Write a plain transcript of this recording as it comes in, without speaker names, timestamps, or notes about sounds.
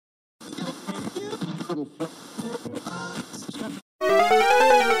So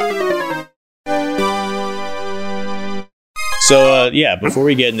yeah, before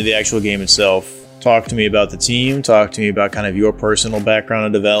we get into the actual game itself, talk to me about the team, talk to me about kind of your personal background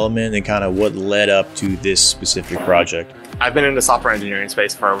in development and kind of what led up to this specific project. I've been in the software engineering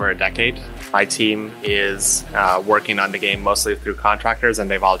space for over a decade. My team is working on the game mostly through contractors, and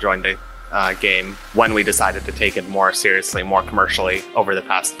they've all joined the game when we decided to take it more seriously, more commercially over the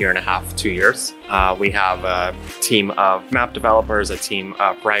past 1.5 to 2 years. We have a team of map developers, a team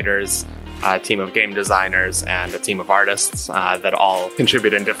of writers, a team of game designers, and a team of artists that all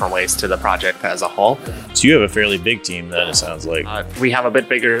contribute in different ways to the project as a whole. So you have a fairly big team then, it sounds like. We have a bit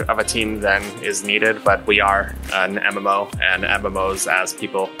bigger of a team than is needed, but we are an MMO, and MMOs, as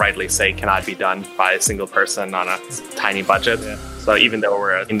people rightly say, cannot be done by a single person on a tiny budget. Yeah. So even though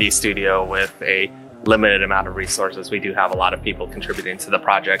we're an indie studio with a limited amount of resources, we do have a lot of people contributing to the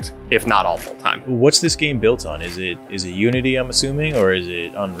project, if not all full time. What's this game built on? Is it Unity, I'm assuming, or is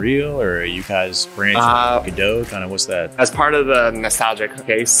it Unreal, or are you guys branching like Godot? Kind of what's that? As part of the nostalgic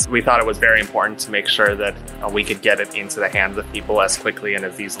case, we thought it was very important to make sure that we could get it into the hands of people as quickly and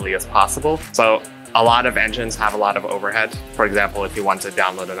as easily as possible. So a lot of engines have a lot of overhead. For example, if you want to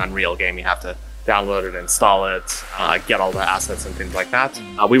download an Unreal game, you have to download it, install it, get all the assets and things like that.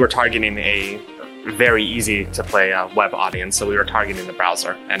 We were targeting a very easy to play web audience, so we were targeting the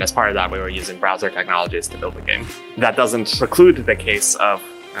browser, and as part of that we were using browser technologies to build the game. That doesn't preclude the case of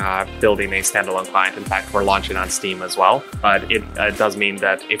building a standalone client. In fact, we're launching on Steam as well, but it does mean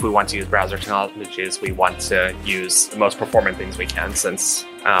that if we want to use browser technologies, we want to use the most performant things we can, since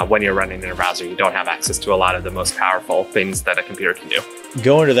when you're running in a browser, you don't have access to a lot of the most powerful things that a computer can do.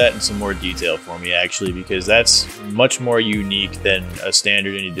 Go into that in some more detail for me, actually, because that's much more unique than a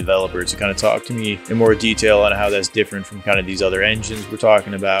standard indie developer. So kind of talk to me in more detail on how that's different from kind of these other engines we're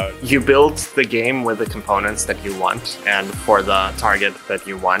talking about. You build the game with the components that you want, and for the target that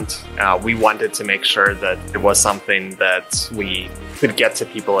you want. We wanted to make sure that it was something that we could get to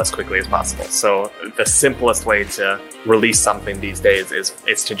people as quickly as possible. So the simplest way to release something these days is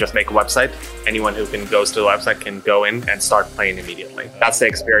to just make a website. Anyone who goes to the website can go in and start playing immediately. That's the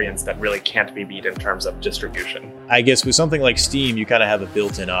experience that really can't be beat in terms of distribution. I guess with something like Steam, you kind of have a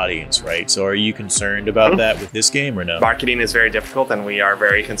built-in audience, right? So are you concerned about that with this game or no? Marketing is very difficult, and we are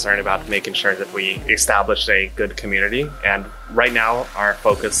very concerned about making sure that we establish a good community. And right now, our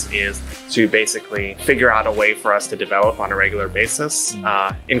focus is to basically figure out a way for us to develop on a regular basis,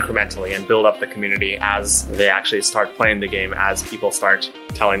 incrementally, and build up the community as they actually start playing the game, as people start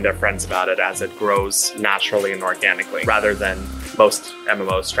telling their friends about it, as it grows naturally and organically, rather than most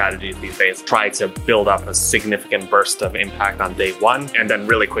MMO strategies these days try to build up a significant burst of impact on day one and then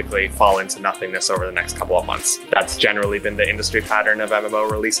really quickly fall into nothingness over the next couple of months. That's generally been the industry pattern of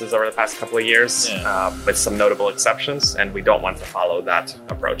MMO releases over the past couple of years, with some notable exceptions, and we don't want to follow that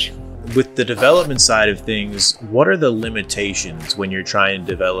approach. With the development side of things, what are the limitations when you're trying to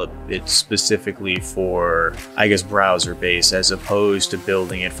develop it specifically for, I guess, browser-based as opposed to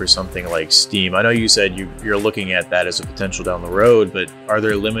building it for something like Steam? I know you said you're looking at that as a potential down the road, but are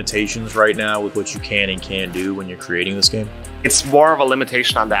there limitations right now with what you can and can't do when you're creating this game? It's more of a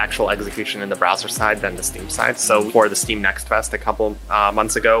limitation on the actual execution in the browser side than the Steam side. So for the Steam Next Fest a couple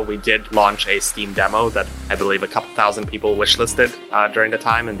months ago, we did launch a Steam demo that I believe a couple thousand people wishlisted during the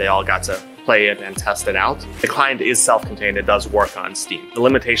time, and they all got to play it and test it out. The client is self-contained. It does work on Steam. The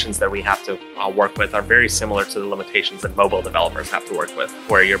limitations that we have to work with are very similar to the limitations that mobile developers have to work with,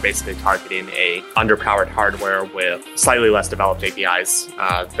 where you're basically targeting a underpowered hardware with slightly less developed APIs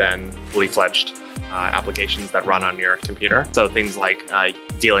than fully fledged applications that run on your computer. So things like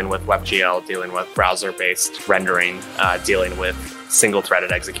dealing with WebGL, dealing with browser-based rendering, dealing with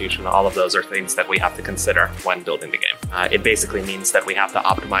single-threaded execution, all of those are things that we have to consider when building the game. It basically means that we have to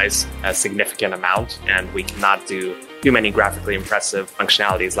optimize a significant amount, and we cannot do too many graphically impressive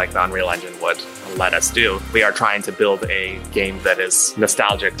functionalities like the Unreal Engine would let us do. We are trying to build a game that is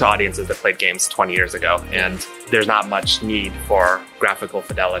nostalgic to audiences that played games 20 years ago, and there's not much need for graphical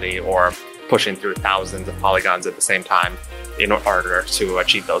fidelity or pushing through thousands of polygons at the same time in order to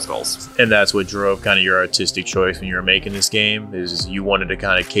achieve those goals. And that's what drove kind of your artistic choice when you were making this game, is you wanted to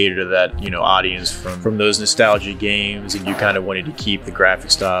kind of cater to that, audience from those nostalgia games, and you kind of wanted to keep the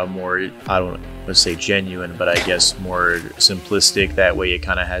graphic style more, let's say genuine, but I guess more simplistic. That way it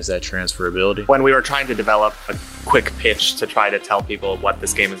kind of has that transferability. When we were trying to develop a quick pitch to try to tell people what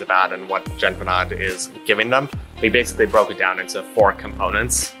this game is about and what Genfanad is giving them, we basically broke it down into 4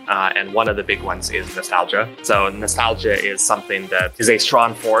 components, and one of the big ones is nostalgia. So nostalgia is something that is a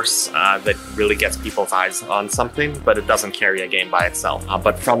strong force that really gets people's eyes on something, but it doesn't carry a game by itself.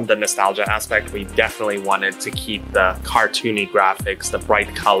 But from the nostalgia aspect, we definitely wanted to keep the cartoony graphics, the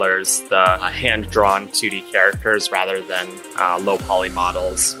bright colors, the hand-drawn 2D characters rather than low-poly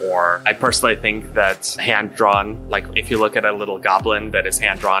models. Or I personally think that hand-drawn, like if you look at a little goblin that is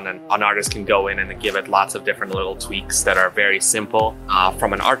hand-drawn, and an artist can go in and give it lots of different little tweaks that are very simple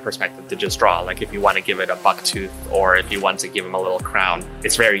from an art perspective to just draw. Like if you want to give it a buck tooth or if you want to give him a little crown,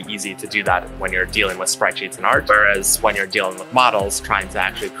 it's very easy to do that when you're dealing with sprite sheets and art. Whereas when you're dealing with models, trying to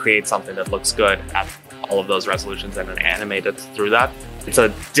actually create something that looks good at all of those resolutions and then animate it through that, it's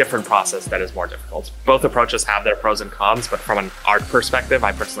a different process that is more difficult. Both approaches have their pros and cons, but from an art perspective,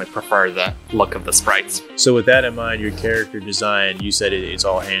 I personally prefer the look of the sprites. So with that in mind, your character design, you said it's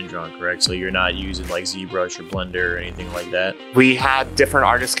all hand-drawn, correct? So you're not using like ZBrush or Blender or anything like that? We had different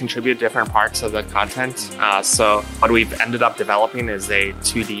artists contribute different parts of the content. So what we've ended up developing is a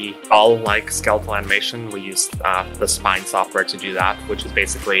 2D all-like skeletal animation. We used the Spine software to do that, which is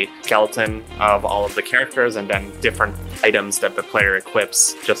basically skeleton of all of the characters and then different items that the player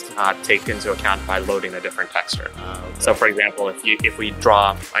equips just take into account by loading a different texture. Okay. So for example, if we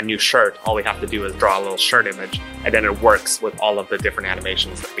draw a new shirt, all we have to do is draw a little shirt image, and then it works with all of the different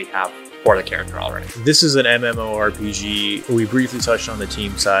animations that we have for the character already. This is an MMORPG. We briefly touched on the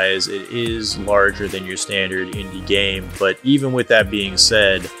team size. It is larger than your standard indie game, but even with that being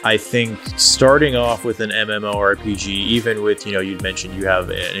said, I think starting off with an MMORPG, even with, you'd mentioned you have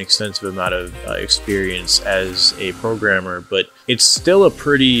an extensive amount of experience as a programmer, but it's still a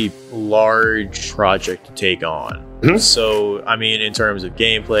pretty large project to take on. Mm-hmm. So, I mean, in terms of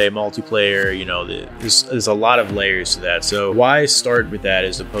gameplay, multiplayer, there's a lot of layers to that. So why start with that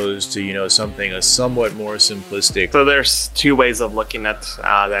as opposed to, something a somewhat more simplistic? So there's 2 ways of looking at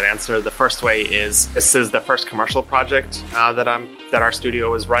that answer. The first way is this is the first commercial project that our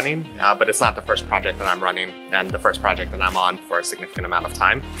studio is running, but it's not the first project that I'm running and the first project that I'm on for a significant amount of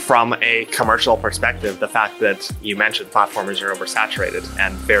time. From a commercial perspective, the fact that you mentioned platformers are oversaturated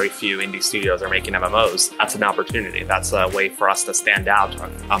and very few indie studios are making MMOs, that's an opportunity. That's a way for us to stand out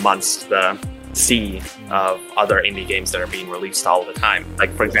amongst the sea of other indie games that are being released all the time.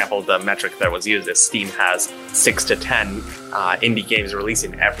 Like, for example, the metric that was used is Steam has 6 to 10 indie games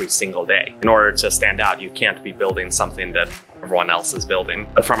releasing every single day. In order to stand out, you can't be building something that everyone else is building.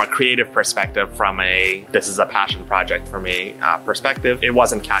 But from a creative perspective, this is a passion project for me perspective, it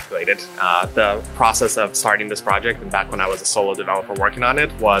wasn't calculated. The process of starting this project, and back when I was a solo developer working on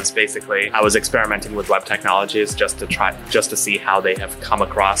it, was basically I was experimenting with web technologies just to see how they have come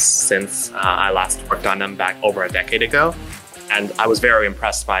across since I last worked on them back over a decade ago. And I was very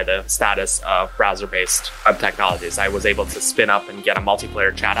impressed by the status of browser-based web technologies. I was able to spin up and get a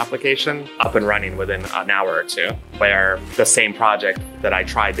multiplayer chat application up and running within an hour or 2, where the same project that I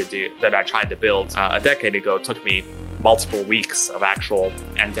tried to build a decade ago took me multiple weeks of actual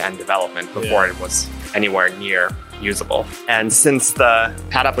end-to-end development before it was anywhere near usable. And since the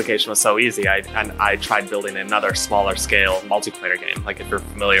chat application was so easy, I tried building another smaller scale multiplayer game. Like if you're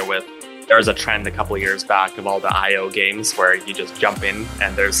familiar with, there was a trend a couple of years back of all the IO games where you just jump in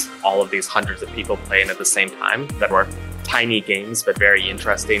and there's all of these hundreds of people playing at the same time that were tiny games but very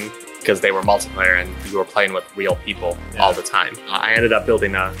interesting because they were multiplayer and you were playing with real people all the time. I ended up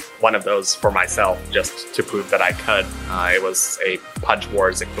building one of those for myself just to prove that I could. It was a Punch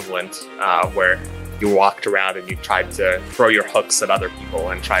Wars equivalent where you walked around and you tried to throw your hooks at other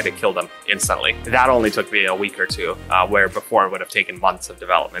people and try to kill them instantly. That only took me a week or 2, where before it would have taken months of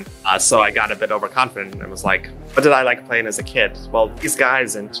development. So I got a bit overconfident and was like, what did I like playing as a kid? Well, these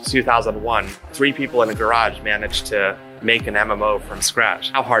guys in 2001, 3 people in a garage managed to make an MMO from scratch.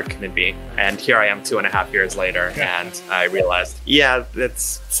 How hard can it be? And here I am 2.5 years later, and I realized,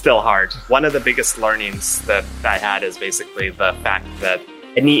 it's still hard. One of the biggest learnings that I had is basically the fact that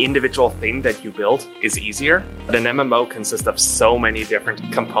any individual thing that you build is easier, but an MMO consists of so many different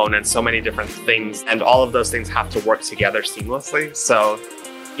components, so many different things, and all of those things have to work together seamlessly. So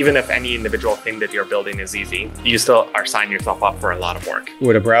even if any individual thing that you're building is easy, you still are signing yourself up for a lot of work.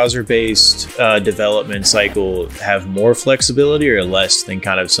 Would a browser-based development cycle have more flexibility or less than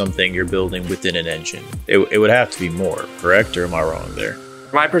kind of something you're building within an engine? It would have to be more, correct? Or am I wrong there?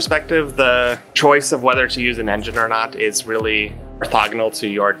 From my perspective, the choice of whether to use an engine or not is really orthogonal to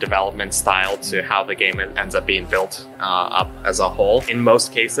your development style, to how the game ends up being built up as a whole. In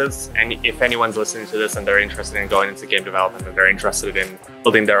most cases, and if anyone's listening to this and they're interested in going into game development and they're interested in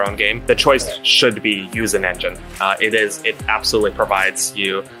building their own game, the choice should be use an engine. It absolutely provides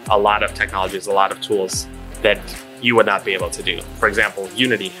you a lot of technologies, a lot of tools that you would not be able to do. For example,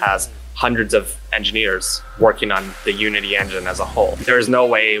 Unity has hundreds of engineers working on the Unity engine as a whole. There is no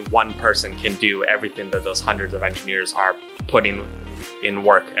way one person can do everything that those hundreds of engineers are putting in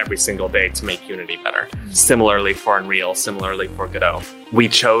work every single day to make Unity better. Similarly for Unreal, similarly for Godot. We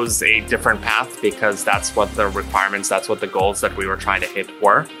chose a different path because that's what the requirements, that's what the goals that we were trying to hit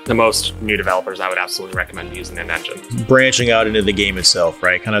were. The most new developers, I would absolutely recommend using an engine. Branching out into the game itself,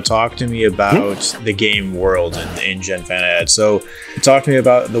 right? Kind of talk to me about the game world in Genfanad. So talk to me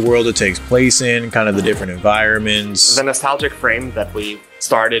about the world it takes place in, kind of the different environments. The nostalgic frame that we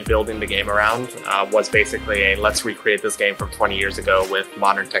started building the game around was basically a let's recreate this game from 20 years ago with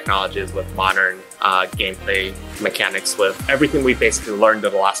modern technologies, with modern gameplay mechanics, with everything we basically learned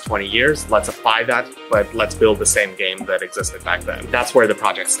in the last 20 years. Let's apply that, but let's build the same game that existed back then. That's where the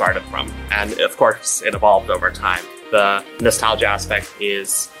project started from. And of course, it evolved over time. The nostalgia aspect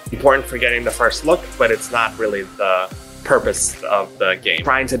is important for getting the first look, but it's not really the purpose of the game.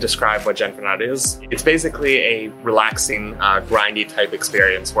 Trying to describe what Genfanad is, it's basically a relaxing, grindy type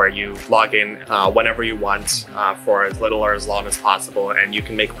experience where you log in whenever you want for as little or as long as possible, and you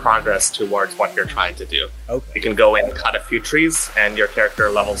can make progress towards what you're trying to do. Okay. You can go in, cut a few trees, and your character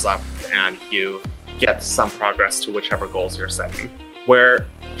levels up, and you get some progress to whichever goals you're setting. We're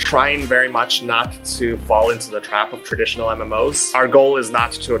trying very much not to fall into the trap of traditional MMOs. Our goal is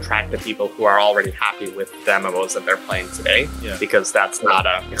not to attract the people who are already happy with the MMOs that they're playing today, because that's not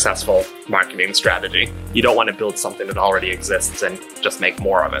a successful marketing strategy. You don't want to build something that already exists and just make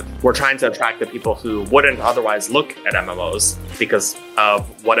more of it. We're trying to attract the people who wouldn't otherwise look at MMOs because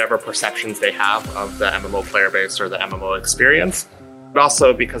of whatever perceptions they have of the MMO player base or the MMO experience, but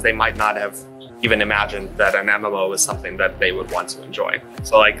also because they might not have even imagined that an MMO is something that they would want to enjoy.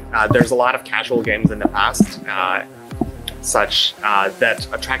 So there's a lot of casual games in the past that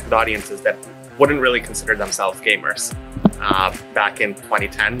attracted audiences that wouldn't really consider themselves gamers. Back in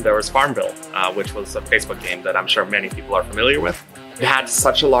 2010, there was Farmville, which was a Facebook game that I'm sure many people are familiar with. It had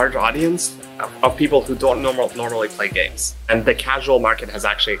such a large audience of people who don't normally play games. And the casual market has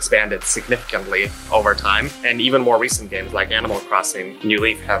actually expanded significantly over time. And even more recent games like Animal Crossing, New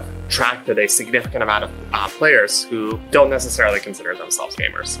Leaf have attracted a significant amount of players who don't necessarily consider themselves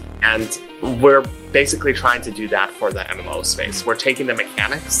gamers. And we're basically trying to do that for the MMO space. We're taking the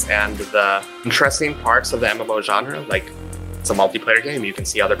mechanics and the interesting parts of the MMO genre, like it's a multiplayer game. You can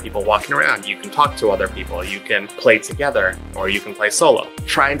see other people walking around. You can talk to other people. You can play together, or you can play solo.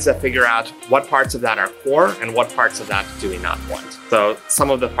 Trying to figure out what parts of that are core and what parts of that do we not want. So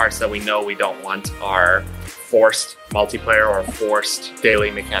some of the parts that we know we don't want are forced multiplayer or forced daily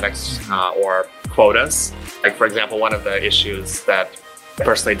mechanics or quotas. Like, for example, one of the issues that I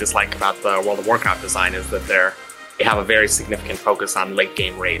personally dislike about the World of Warcraft design is that they have a very significant focus on late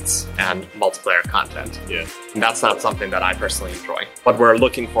game raids and multiplayer content. Yeah. And that's not something that I personally enjoy. What we're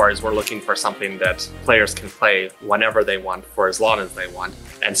looking for is we're looking for something that players can play whenever they want, for as long as they want,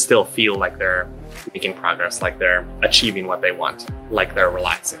 and still feel like they're making progress, like they're achieving what they want, like they're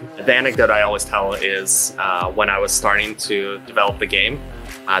relaxing. The anecdote I always tell is when I was starting to develop the game,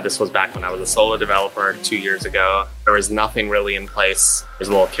 this was back when I was a solo developer 2 years ago. There was nothing really in place. There's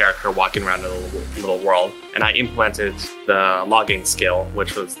a little character walking around in a little world. And I implemented the logging skill,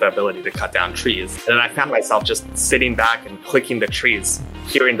 which was the ability to cut down trees. And I found myself just sitting back and clicking the trees,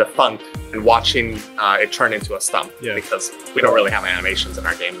 hearing the thunk, and watching it turn into a stump. Yeah. Because we don't really have animations in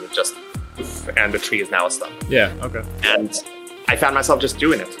our game. It's just poof, and the tree is now a stump. Yeah, okay. And I found myself just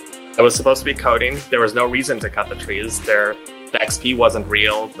doing it. I was supposed to be coding. There was no reason to cut the trees. The XP wasn't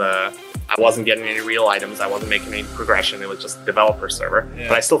real. I wasn't getting any real items. I wasn't making any progression. It was just a developer server. Yeah.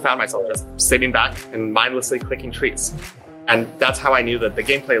 But I still found myself just sitting back and mindlessly clicking trees. And that's how I knew that the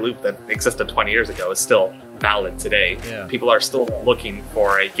gameplay loop that existed 20 years ago is still valid today. Yeah. People are still looking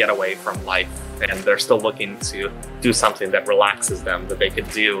for a getaway from life, and they're still looking to do something that relaxes them, that they could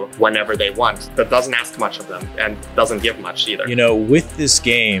do whenever they want, that doesn't ask much of them and doesn't give much either. You know, with this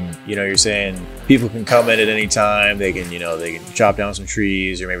game, you know, you're saying people can come in at any time. They can, you know, they can chop down some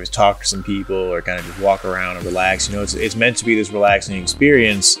trees or maybe talk to some people or kind of just walk around and relax. You know, it's meant to be this relaxing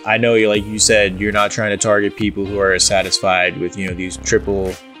experience. I know, like you said, you're not trying to target people who are satisfied with, you know, these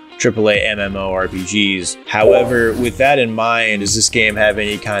AAA MMORPGs. However, with that in mind, does this game have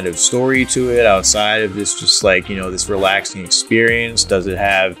any kind of story to it outside of this just like, you know, this relaxing experience? Does it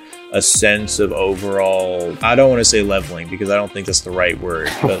have a sense of overall, I don't want to say leveling because I don't think that's the right word,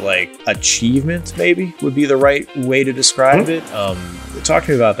 but like achievement maybe would be the right way to describe it. Talk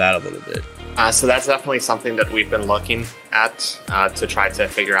to me about that a little bit. So that's definitely something that we've been looking at to try to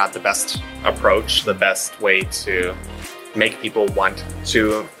figure out the best approach, the best way to make people want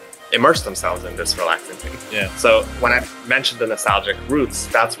to immerse themselves in this relaxing thing. Yeah. So when I mentioned the nostalgic roots,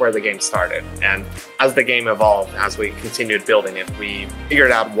 that's where the game started. And as the game evolved, as we continued building it, we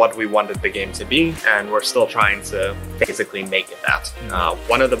figured out what we wanted the game to be, and we're still trying to basically make it that.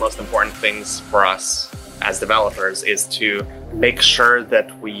 One of the most important things for us as developers is to make sure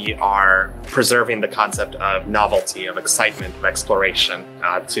that we are preserving the concept of novelty, of excitement, of exploration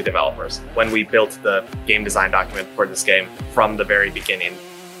to developers. When we built the game design document for this game from the very beginning,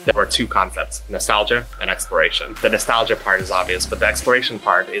 there were two concepts, nostalgia and exploration. The nostalgia part is obvious, but the exploration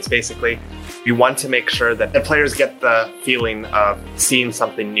part is basically we want to make sure that the players get the feeling of seeing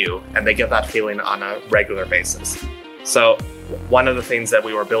something new, and they get that feeling on a regular basis. So one of the things that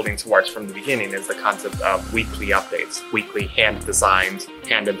we were building towards from the beginning is the concept of weekly updates, weekly hand-designed,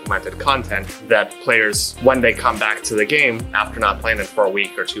 hand-implemented content that players, when they come back to the game after not playing it for a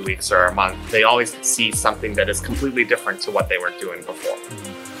week or 2 weeks or a month, they always see something that is completely different to what they were doing before.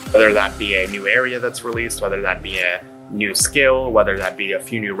 Whether that be a new area that's released, whether that be a new skill, whether that be a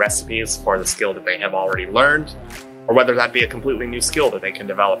few new recipes for the skill that they have already learned, or whether that be a completely new skill that they can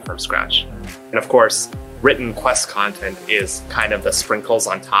develop from scratch. And of course, written quest content is kind of the sprinkles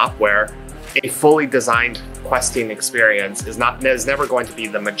on top, where a fully designed questing experience is never going to be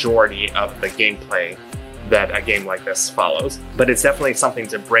the majority of the gameplay that a game like this follows. But it's definitely something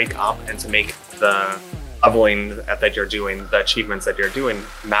to break up and to make the leveling that you're doing, the achievements that you're doing,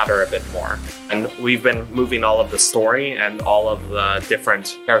 matter a bit more. And we've been moving all of the story and all of the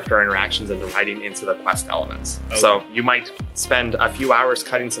different character interactions and the writing into the quest elements. Okay. So you might spend a few hours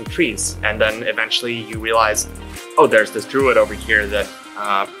cutting some trees, and then eventually you realize, oh, there's this druid over here that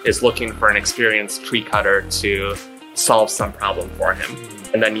is looking for an experienced tree cutter to solve some problem for him.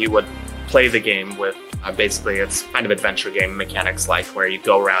 And then you would play the game with basically, it's kind of adventure game mechanics, like where you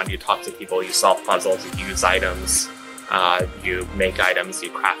go around, you talk to people, you solve puzzles, you use items, you make items,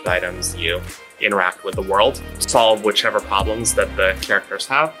 you craft items, you interact with the world, solve whichever problems that the characters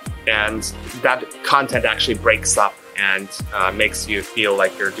have. And that content actually breaks up and makes you feel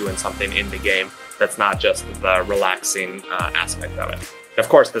like you're doing something in the game that's not just the relaxing aspect of it. Of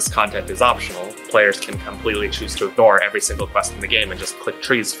course, this content is optional. Players can completely choose to ignore every single quest in the game and just click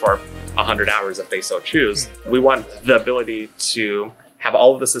trees for 100 hours if they so choose. We want the ability to have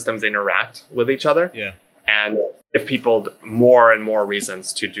all of the systems interact with each other, and give people more and more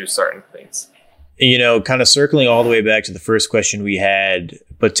reasons to do certain things. You know, kind of circling all the way back to the first question we had,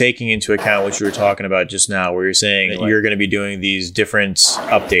 but taking into account what you were talking about just now, where you're saying that you're going to be doing these different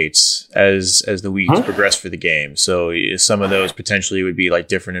updates as the weeks progress for the game. So some of those potentially would be like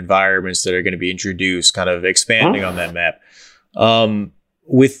different environments that are going to be introduced, kind of expanding on that map.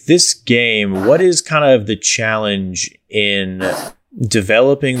 With this game, what is kind of the challenge in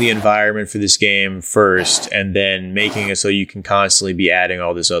developing the environment for this game first and then making it so you can constantly be adding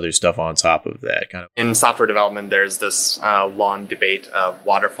all this other stuff on top of that? Kind of in software development, there's this long debate of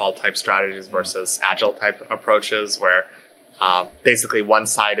waterfall type strategies versus agile type approaches, where basically one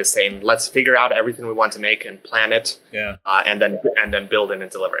side is saying, let's figure out everything we want to make and plan it, and then build it and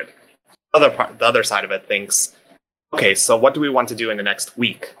deliver it. The other side of it thinks, okay, so what do we want to do in the next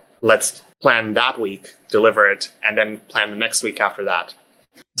week? Let's plan that week, deliver it, and then plan the next week after that.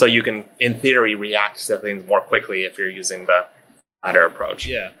 So you can, in theory, react to things more quickly if you're using the latter approach.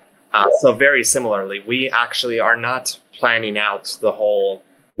 So very similarly, we actually are not planning out the whole,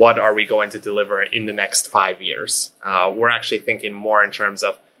 what are we going to deliver in the next 5 years? We're actually thinking more in terms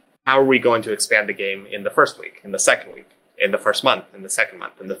of how are we going to expand the game in the first week, in the second week, in the first month, in the second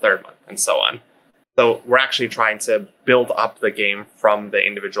month, in the third month, and so on. So we're actually trying to build up the game from the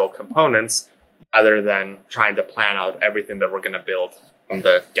individual components rather than trying to plan out everything that we're going to build from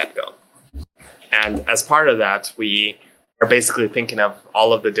the get-go. And as part of that, we are basically thinking of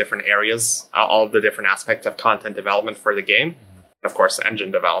all of the different areas, all of the different aspects of content development for the game, and of course,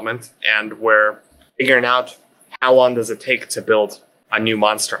 engine development. And we're figuring out how long does it take to build a new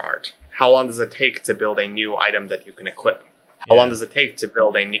monster art? How long does it take to build a new item that you can equip? How long does it take to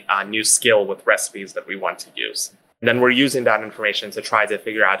build a new skill with recipes that we want to use? And then we're using that information to try to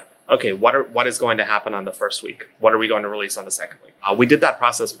figure out, okay, what is going to happen on the first week? What are we going to release on the second week? We did that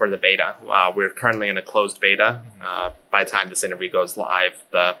process for the beta. We're currently in a closed beta. By the time this interview goes live,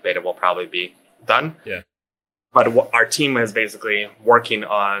 the beta will probably be done. But our team is basically working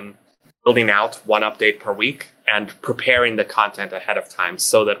on building out one update per week and preparing the content ahead of time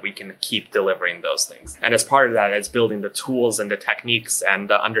so that we can keep delivering those things. And as part of that, it's building the tools and the techniques and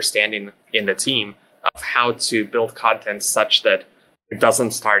the understanding in the team of how to build content such that it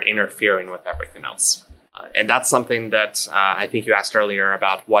doesn't start interfering with everything else. And that's something that I think you asked earlier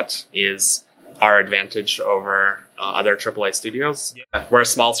about what is our advantage over other AAA studios. Yeah. We're a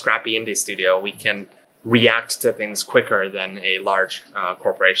small, scrappy indie studio. We can react to things quicker than a large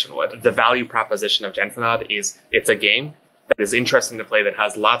corporation would. The value proposition of Genfanad is it's a game that is interesting to play, that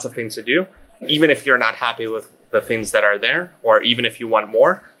has lots of things to do. Even if you're not happy with the things that are there, or even if you want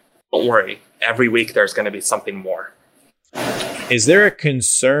more, don't worry. Every week there's going to be something more. Is there a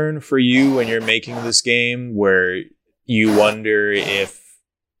concern for you when you're making this game where you wonder if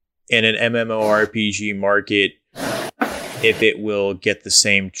in an MMORPG market, if it will get the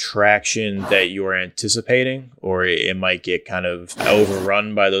same traction that you're anticipating, or it might get kind of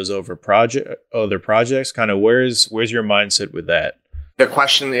overrun by those other projects? Kind of where's your mindset with that? The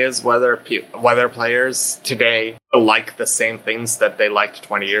question is whether players today like the same things that they liked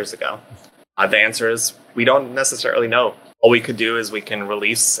 20 years ago. The answer is we don't necessarily know. All we could do is we can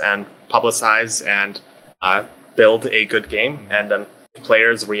release and publicize and build a good game, and then if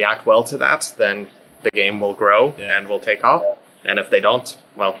players react well to that, then the game will grow and will take off. And if they don't,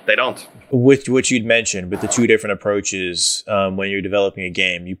 well, they don't. Which you'd mentioned with the two different approaches when you're developing a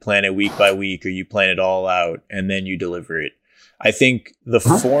game. You plan it week by week, or you plan it all out and then you deliver it. I think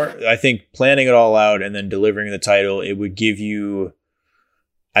I think planning it all out and then delivering the title, it gives you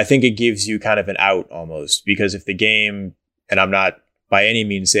kind of an out almost, because if the game, and I'm not by any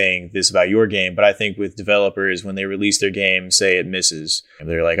means saying this about your game, but I think with developers, when they release their game, say it misses, and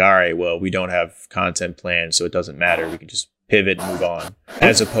they're like, all right, well, we don't have content planned, so it doesn't matter. We can just pivot and move on.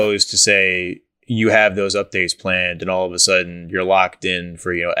 As opposed to, say, you have those updates planned and all of a sudden you're locked in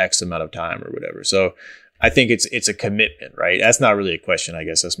for, X amount of time or whatever. So I think it's a commitment, right? That's not really a question. I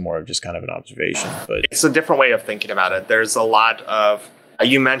guess that's more of just kind of an observation. But it's a different way of thinking about it. There's a lot of...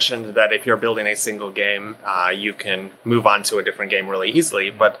 You mentioned that if you're building a single game, you can move on to a different game really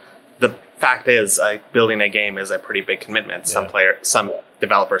easily. But the fact is, building a game is a pretty big commitment. Yeah. Some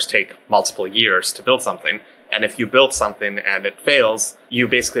developers take multiple years to build something. And if you build something and it fails, you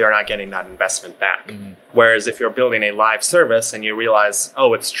basically are not getting that investment back. Mm-hmm. Whereas if you're building a live service and you realize,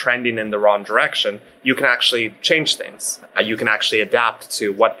 it's trending in the wrong direction, you can actually change things. You can actually adapt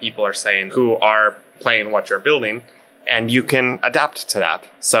to what people are saying who are playing what you're building. And you can adapt to that.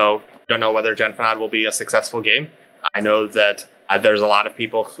 So I don't know whether Genfanad will be a successful game. I know that there's a lot of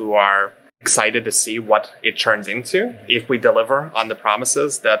people who are excited to see what it turns into. If we deliver on the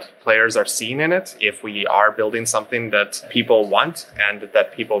promises that players are seeing in it, if we are building something that people want and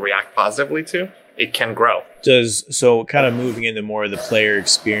that people react positively to, it can grow. So kind of moving into more of the player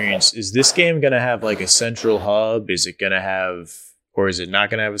experience, is this game going to have like a central hub? Is it going to have... Or is it not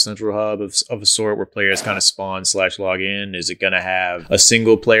going to have a central hub of a sort where players kind of spawn/log in? Is it going to have a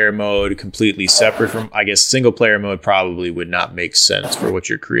single player mode completely separate from, I guess single player mode probably would not make sense for what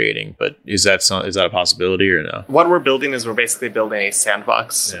you're creating, but is that a possibility or no? What we're building is we're basically building a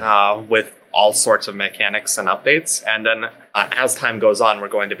sandbox with all sorts of mechanics and updates. And then as time goes on, we're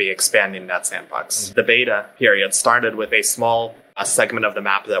going to be expanding that sandbox. Mm-hmm. The beta period started with a small segment of the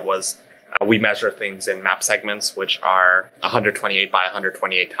map that was we measure things in map segments, which are 128 by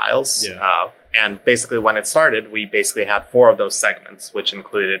 128 tiles. Yeah. And basically when it started, we basically had 4 of those segments, which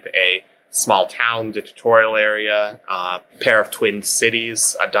included a small town, the tutorial area, a pair of twin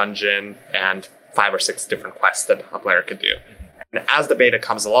cities, a dungeon, and 5 or 6 different quests that a player could do. And as the beta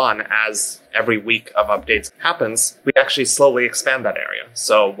comes along, as every week of updates happens, we actually slowly expand that area.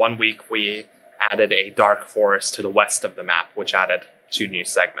 So one week we added a dark forest to the west of the map, which added 2 new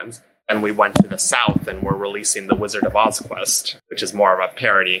segments. And we went to the south and we're releasing the Wizard of Oz quest, which is more of a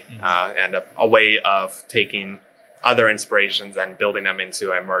parody and a way of taking other inspirations and building them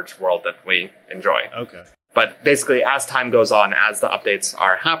into a merged world that we enjoy. Okay. But basically, as time goes on, as the updates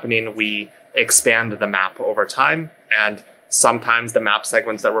are happening, we expand the map over time. And sometimes the map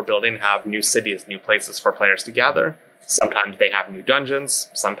segments that we're building have new cities, new places for players to gather. Sometimes they have new dungeons.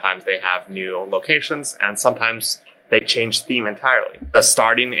 Sometimes they have new locations. And sometimes they change theme entirely. The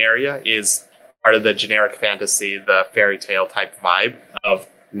starting area is part of the generic fantasy, the fairy tale type vibe of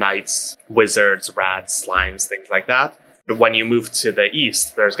knights, wizards, rats, slimes, things like that. But when you move to the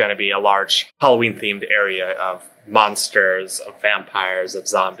east, there's going to be a large Halloween-themed area of monsters, of vampires, of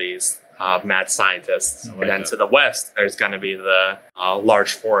zombies, of mad scientists. And then to the west, there's going to be the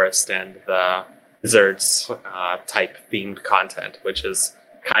large forest and the wizards type themed content, which is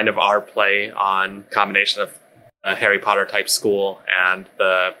kind of our play on combination of Harry Potter type school and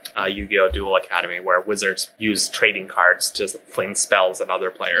the Yu-Gi-Oh! Duel Academy, where wizards use trading cards to fling spells at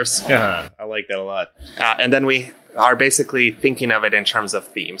other players. Yeah, I like that a lot. And then we are basically thinking of it in terms of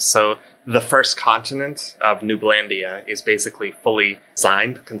themes. So the first continent of Nublandia is basically fully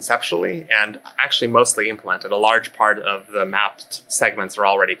designed conceptually and actually mostly implemented. A large part of the mapped segments are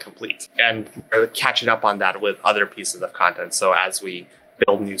already complete. And we're catching up on that with other pieces of content. So as we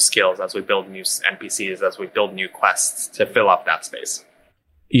build new skills, as we build new NPCs, as we build new quests to fill up that space.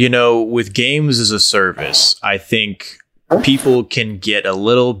 You know, with games as a service, I think people can get a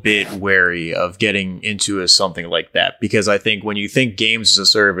little bit wary of getting into something like that, because I think when you think games as a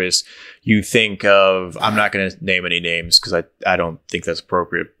service, you think of, I'm not going to name any names because I don't think that's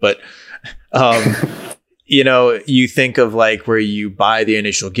appropriate, but you know, you think of like where you buy the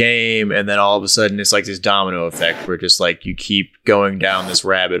initial game and then all of a sudden it's like this domino effect where just like you keep going down this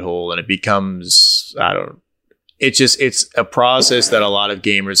rabbit hole and it becomes, it's a process that a lot of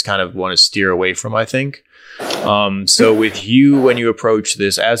gamers kind of want to steer away from, I think. So with you, when you approach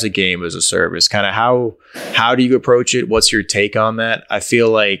this as a game as a service, kind of how do you approach it? What's your take on that? I feel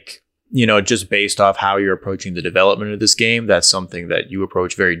like, you know, just based off how you're approaching the development of this game, that's something that you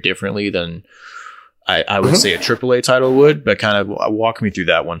approach very differently than I would say a AAA title would, but kind of walk me through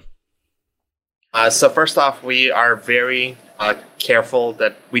that one. So first off, we are very careful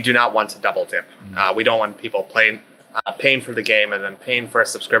that we do not want to double dip. We don't want people paying for the game and then paying for a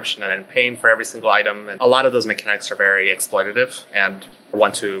subscription and then paying for every single item. And a lot of those mechanics are very exploitative and we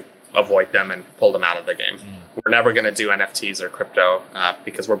want to avoid them and pull them out of the game. We're never going to do NFTs or crypto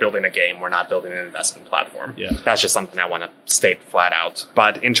because we're building a game. We're not building an investment platform. Yeah. That's just something I want to state flat out.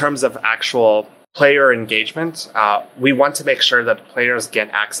 But in terms of actual player engagement, we want to make sure that players get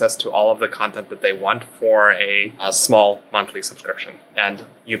access to all of the content that they want for a small monthly subscription. And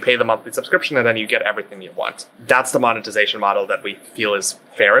you pay the monthly subscription and then you get everything you want. That's the monetization model that we feel is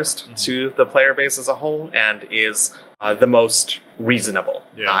fairest to the player base as a whole and is the most reasonable.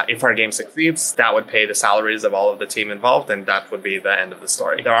 Yeah. If our game succeeds, that would pay the salaries of all of the team involved, and that would be the end of the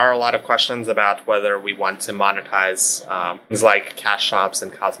story. There are a lot of questions about whether we want to monetize things like cash shops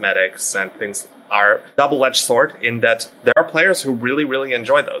and cosmetics, and things are double-edged sword in that there are players who really, really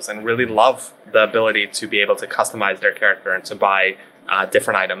enjoy those and really love the ability to be able to customize their character and to buy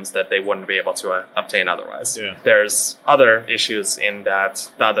different items that they wouldn't be able to obtain otherwise. Yeah. There's other issues in that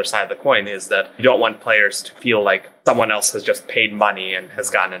the other side of the coin is that you don't want players to feel like someone else has just paid money and has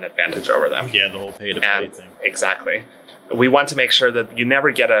gotten an advantage over them. Yeah, the whole pay-to-play thing. Exactly. We want to make sure that you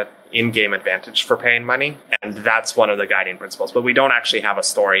never get an in-game advantage for paying money, and that's one of the guiding principles. But we don't actually have a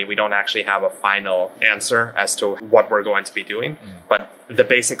story. We don't actually have a final answer as to what we're going to be doing. But the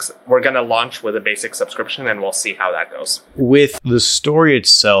basics, we're going to launch with a basic subscription, and we'll see how that goes. With the story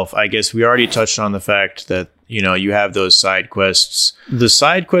itself, I guess we already touched on the fact that, you know, you have those side quests. The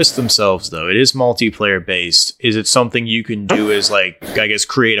side quests themselves, though, it is multiplayer based. Is it something you can do as, like, I guess,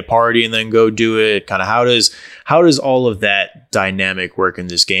 create a party and then go do it? Kind of how does all of that dynamic work in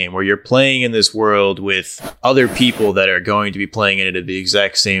this game where you're playing in this world with other people that are going to be playing in it at the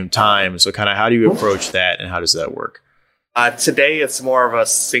exact same time? So kind of how do you approach that and how does that work? Today, it's more of a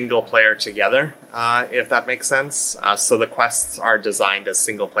single player together, if that makes sense. So the quests are designed as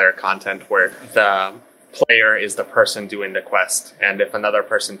single player content where the player is the person doing the quest, and if another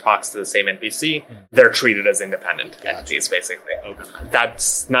person talks to the same NPC, they're treated as independent entities, basically. Okay.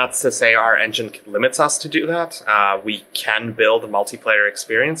 That's not to say our engine limits us to do that. We can build multiplayer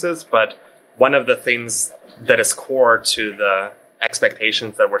experiences, but one of the things that is core to the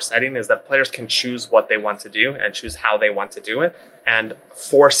expectations that we're setting is that players can choose what they want to do and choose how they want to do it, and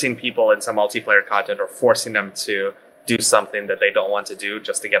forcing people into multiplayer content or forcing them to do something that they don't want to do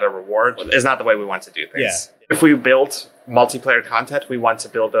just to get a reward is not the way we want to do things. Yeah. If we build multiplayer content, we want to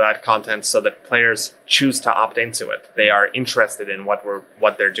build that content so that players choose to opt into it. They are interested in what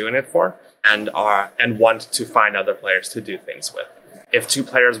they're doing it for and want to find other players to do things with. If two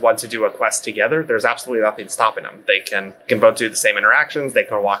players want to do a quest together, there's absolutely nothing stopping them. They can both do the same interactions. They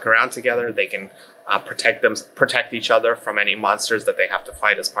can walk around together. They can protect each other from any monsters that they have to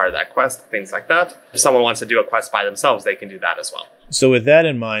fight as part of that quest, things like that. If someone wants to do a quest by themselves, they can do that as well. So with that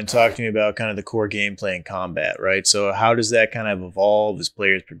in mind, talk to me about kind of the core gameplay and combat, right? So how does that kind of evolve as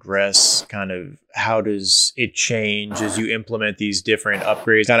players progress? Kind of how does it change as you implement these different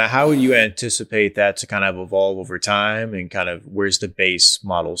upgrades? Kind of how would you anticipate that to kind of evolve over time, and kind of where's the base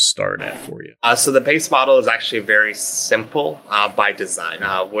model start at for you? So the base model is actually very simple by design.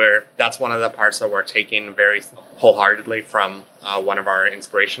 Where that's one of the parts that we're taking very wholeheartedly from one of our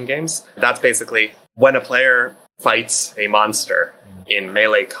inspiration games. That's basically when a player fights a monster in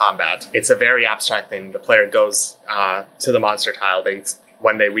melee combat, it's a very abstract thing. The player goes to the monster tile.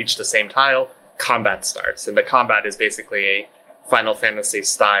 When they reach the same tile, combat starts. And the combat is basically a Final Fantasy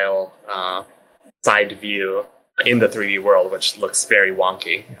style side view in the 3D world, which looks very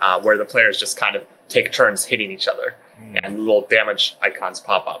wonky, where the players just kind of take turns hitting each other and little damage icons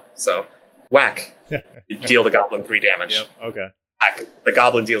pop up. So whack, you deal the goblin 3 damage. Yep. Okay. Whack, the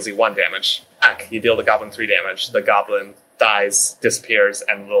goblin deals you 1 damage. Whack, you deal the goblin 3 damage. The goblin dies, disappears,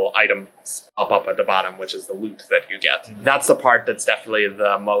 and little items pop up at the bottom, which is the loot that you get. That's the part that's definitely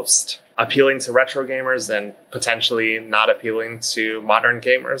the most appealing to retro gamers and potentially not appealing to modern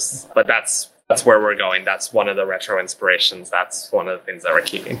gamers. But that's where we're going. That's one of the retro inspirations. That's one of the things that we're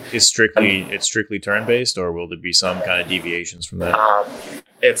keeping. It's strictly turn-based, or will there be some kind of deviations from that?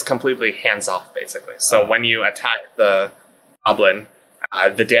 It's completely hands-off, basically. So when you attack the goblin,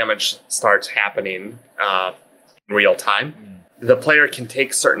 the damage starts happening in real time. The player can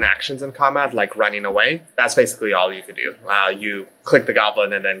take certain actions in combat, like running away. That's basically all you can do. You click the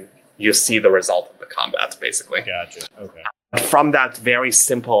goblin, and then you see the result of the combat, basically. Gotcha. Okay. From that very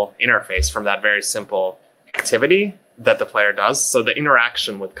simple interface, from that very simple activity that the player does. So the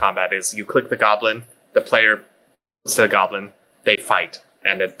interaction with combat is you click the goblin, the player goes to the goblin, they fight,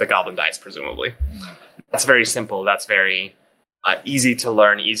 and the goblin dies, presumably. That's very simple. That's very easy to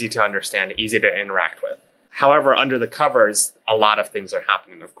learn, easy to understand, easy to interact with. However, under the covers, a lot of things are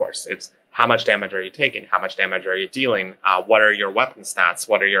happening, of course. It's how much damage are you taking? How much damage are you dealing? What are your weapon stats?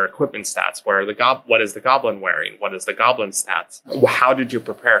 What are your equipment stats? What is the goblin wearing? What is the goblin stats? How did you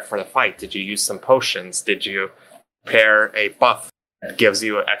prepare for the fight? Did you use some potions? Did you prepare a buff that gives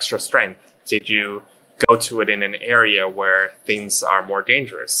you extra strength? Did you go to it in an area where things are more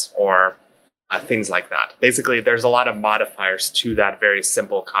dangerous or things like that? Basically, there's a lot of modifiers to that very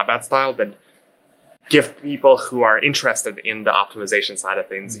simple combat style that give people who are interested in the optimization side of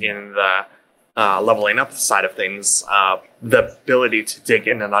things, in the leveling up side of things, the ability to dig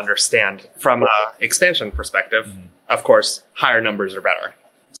in and understand from an expansion perspective. Of course, higher numbers are better.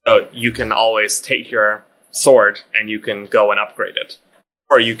 So you can always take your sword and you can go and upgrade it.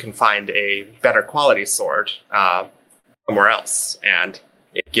 Or you can find a better quality sword somewhere else, and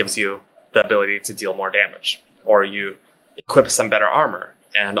it gives you the ability to deal more damage. Or you equip some better armor,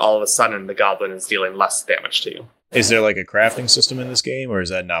 and all of a sudden the goblin is dealing less damage to you. Is there like a crafting system in this game, or is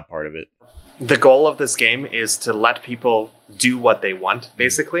that not part of it? The goal of this game is to let people do what they want,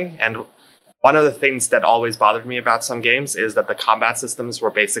 basically. And one of the things that always bothered me about some games is that the combat systems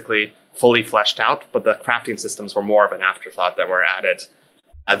were basically fully fleshed out, but the crafting systems were more of an afterthought that were added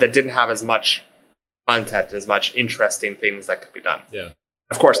that didn't have as much content, as much interesting things that could be done. Yeah.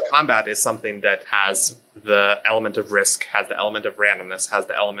 Of course, combat is something that has the element of risk, has the element of randomness, has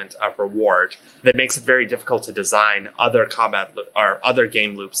the element of reward that makes it very difficult to design other or other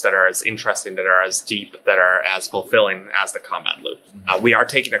game loops that are as interesting, that are as deep, that are as fulfilling as the combat loop. We are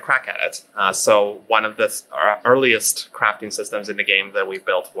taking a crack at it. So one of the earliest crafting systems in the game that we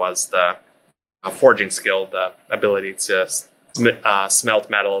built was the forging skill, the ability to smelt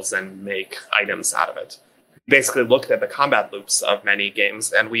metals and make items out of it. Basically looked at the combat loops of many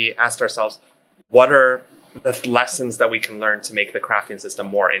games, and we asked ourselves, what are the lessons that we can learn to make the crafting system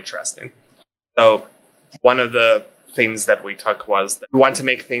more interesting? So one of the things that we took was that we want to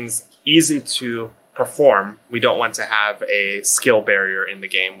make things easy to perform. We don't want to have a skill barrier in the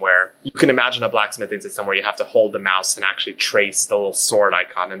game where you can imagine a blacksmithing system where you have to hold the mouse and actually trace the little sword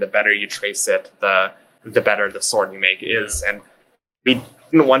icon, and the better you trace it, the better the sword you make is. And we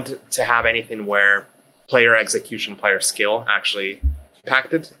didn't want to have anything where player execution, player skill actually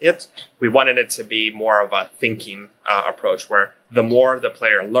impacted it. We wanted it to be more of a thinking approach where the more the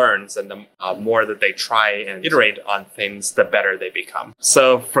player learns and the more that they try and iterate on things, the better they become.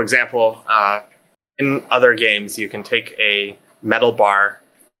 So, for example, in other games, you can take a metal bar,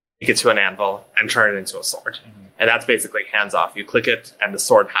 take it to an anvil, and turn it into a sword. And that's basically hands-off. You click it, and the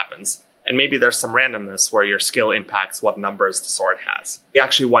sword happens. And maybe there's some randomness where your skill impacts what numbers the sword has. We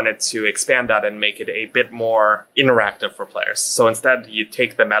actually wanted to expand that and make it a bit more interactive for players. So instead, you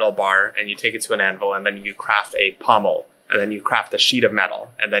take the metal bar and you take it to an anvil, and then you craft a pommel, and then you craft a sheet of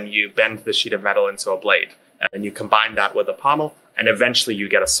metal, and then you bend the sheet of metal into a blade, and then you combine that with a pommel, and eventually you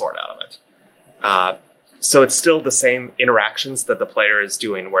get a sword out of it. So it's still the same interactions that the player is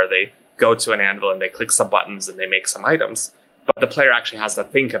doing, where they go to an anvil and they click some buttons and they make some items. But the player actually has to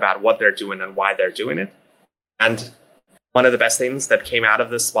think about what they're doing and why they're doing it. And one of the best things that came out of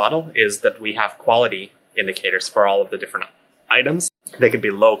this model is that we have quality indicators for all of the different items. They could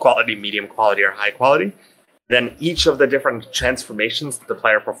be low quality, medium quality, or high quality. Then each of the different transformations that the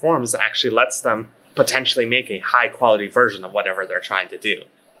player performs actually lets them potentially make a high quality version of whatever they're trying to do.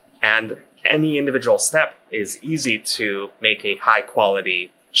 And any individual step is easy to make a high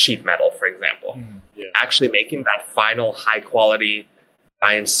quality sheet metal, for example. Yeah. Actually making that final high quality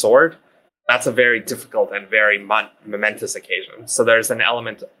iron sword, that's a very difficult and very momentous occasion. So there's an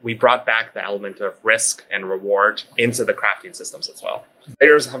element, we brought back the element of risk and reward into the crafting systems as well.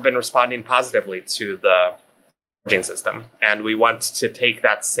 Players have been responding positively to the forging system, and we want to take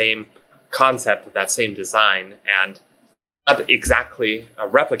that same concept, that same design, and not exactly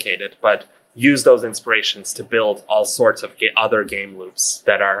replicate it, but use those inspirations to build all sorts of other game loops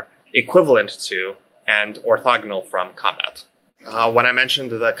that are equivalent to and orthogonal from combat. When I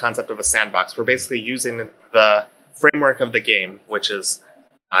mentioned the concept of a sandbox, we're basically using the framework of the game, which is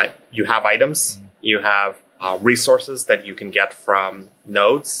you have items, you have resources that you can get from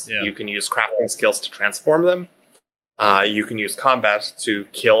nodes, you can use crafting skills to transform them, you can use combat to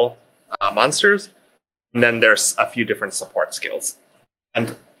kill monsters, and then there's a few different support skills.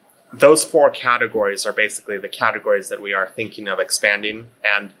 And those 4 categories are basically the categories that we are thinking of expanding.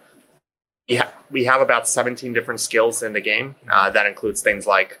 And we have about 17 different skills in the game. That includes things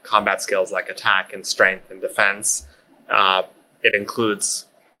like combat skills like attack and strength and defense. It includes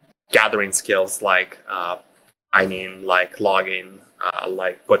gathering skills like mining, like logging,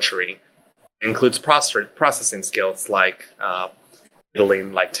 like butchery. It includes processing skills like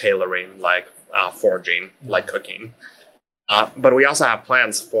whittling, like tailoring, like forging, like cooking. But we also have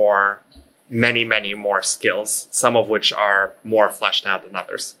plans for many, many more skills, some of which are more fleshed out than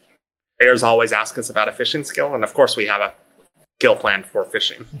others. Players always ask us about a fishing skill, and of course we have a skill plan for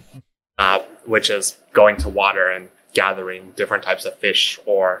fishing, which is going to water and gathering different types of fish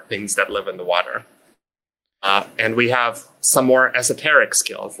or things that live in the water. And we have some more esoteric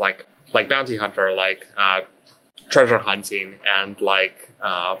skills like bounty hunter, like treasure hunting, and like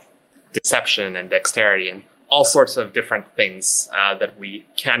deception and dexterity, and all sorts of different things that we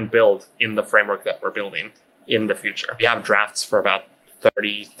can build in the framework that we're building in the future. We have drafts for about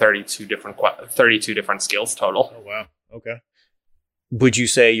 32 different skills total. Oh, wow. Okay. Would you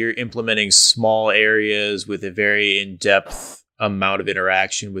say you're implementing small areas with a very in-depth amount of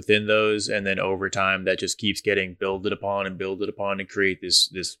interaction within those, and then over time that just keeps getting builded upon and create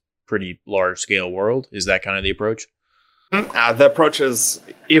this pretty large-scale world? Is that kind of the approach? The approach is,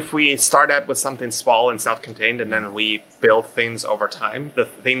 if we start out with something small and self-contained, and then we build things over time, the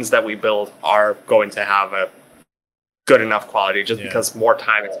things that we build are going to have a good enough quality just because more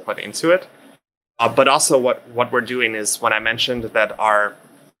time is put into it. But also what we're doing is, when I mentioned that our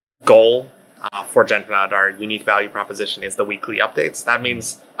goal for Genfanad, our unique value proposition, is the weekly updates, that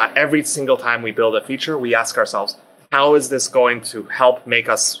means every single time we build a feature, we ask ourselves, how is this going to help make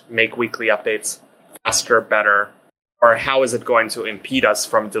us make weekly updates faster, better, or how is it going to impede us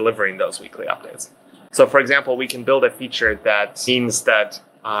from delivering those weekly updates? So, for example, we can build a feature that means that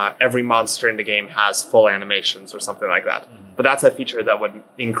every monster in the game has full animations or something like that. But that's a feature that would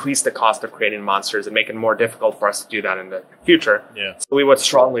increase the cost of creating monsters and make it more difficult for us to do that in the future. So we would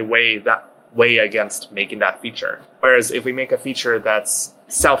strongly weigh against making that feature. Whereas if we make a feature that's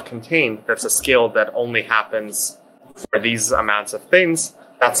self-contained, that's a skill that only happens for these amounts of things,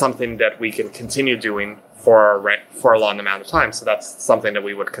 that's something that we can continue doing for a long amount of time. So that's something that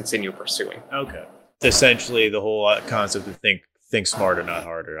we would continue pursuing. Okay. Essentially, the whole concept of think smarter, not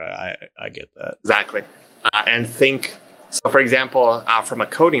harder. I get that. Exactly. And think, so for example, from a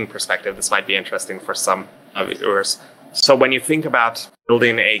coding perspective, this might be interesting for some viewers. So when you think about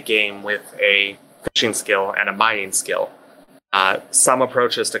building a game with a fishing skill and a mining skill, some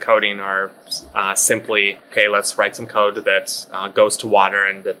approaches to coding are simply, okay, let's write some code that goes to water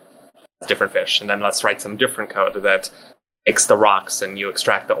and that different fish. And then let's write some different code that takes the rocks and you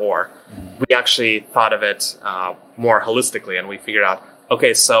extract the ore. We actually thought of it more holistically, and we figured out,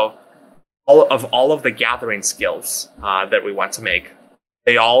 okay, so all of the gathering skills that we want to make,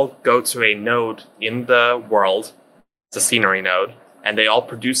 they all go to a node in the world. It's a scenery node, and they all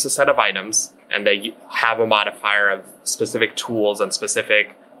produce a set of items, and they have a modifier of specific tools and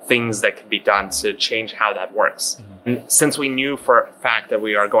specific things that can be done to change how that works. And since we knew for a fact that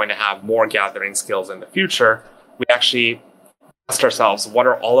we are going to have more gathering skills in the future, we actually asked ourselves, what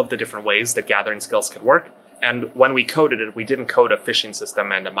are all of the different ways that gathering skills can work? And when we coded it, we didn't code a fishing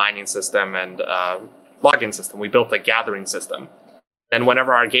system and a mining system and a logging system. We built a gathering system. And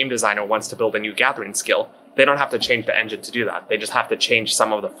whenever our game designer wants to build a new gathering skill, they don't have to change the engine to do that. They just have to change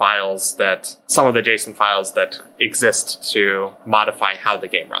some of the JSON files that exist to modify how the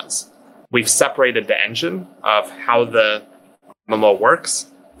game runs. We've separated the engine of how the MMO works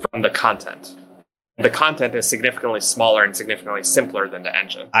from the content. The content is significantly smaller and significantly simpler than the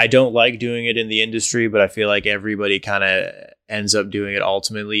engine. I don't like doing it in the industry, but I feel like everybody kind of ends up doing it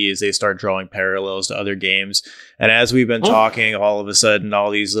ultimately is they start drawing parallels to other games. And as we've been talking, all of a sudden,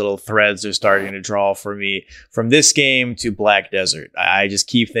 all these little threads are starting to draw for me from this game to Black Desert. I just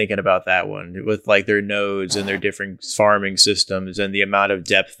keep thinking about that one with like their nodes and their different farming systems and the amount of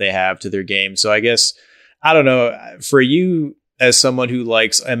depth they have to their game. So I guess, I don't know, for you, as someone who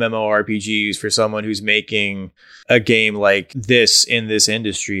likes MMORPGs, for someone who's making a game like this in this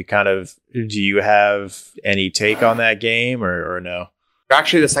industry, kind of, do you have any take on that game or no? You're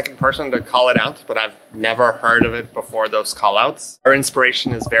actually the second person to call it out, but I've never heard of it before those call outs. Our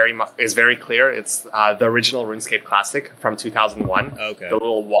inspiration is very clear. It's the original RuneScape Classic from 2001. Okay. The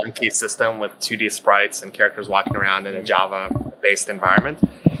little wonky system with 2D sprites and characters walking around in a Java-based environment.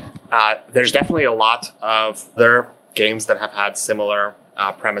 There's definitely a lot of their games that have had similar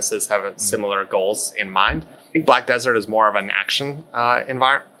premises, have similar goals in mind. I think Black Desert is more of an action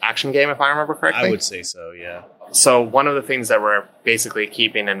game, if I remember correctly. I would say so, yeah. So one of the things that we're basically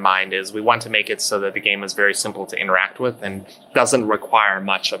keeping in mind is we want to make it so that the game is very simple to interact with and doesn't require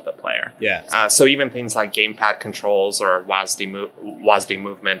much of the player. Yeah. So even things like gamepad controls or WASD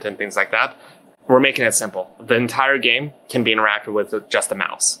movement and things like that, we're making it simple. The entire game can be interacted with just a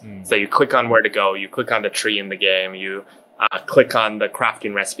mouse. So you click on where to go, you click on the tree in the game, you click on the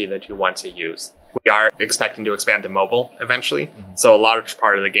crafting recipe that you want to use. We are expecting to expand to mobile eventually. So a large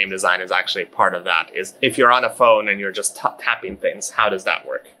part of the game design is actually part of that. Is if you're on a phone and you're just tapping things, how does that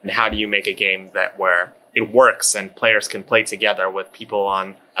work? And how do you make a game where it works and players can play together with people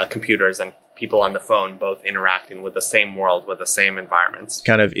on computers and people on the phone, both interacting with the same world, with the same environments?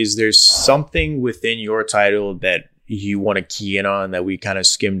 Kind of, is there something within your title that you want to key in on that we kind of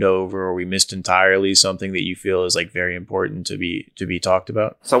skimmed over or we missed entirely, something that you feel is like very important to be talked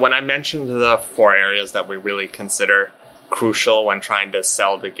about? So when I mentioned the 4 areas that we really consider crucial when trying to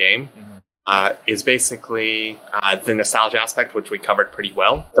sell the game, is basically the nostalgia aspect, which we covered pretty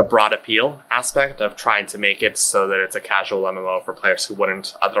well. The broad appeal aspect of trying to make it so that it's a casual MMO for players who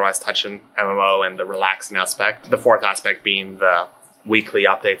wouldn't otherwise touch an MMO, and the relaxing aspect. The 4th aspect being the weekly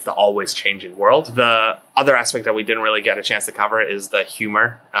updates, the always changing world. The other aspect that we didn't really get a chance to cover is the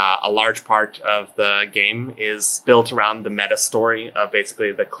humor. A large part of the game is built around the meta story of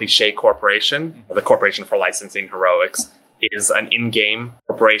basically the cliche corporation. The Corporation for Licensing Heroics is an in-game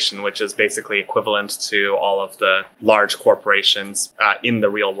corporation, which is basically equivalent to all of the large corporations in the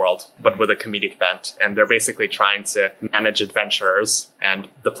real world, but with a comedic bent. And they're basically trying to manage adventurers, and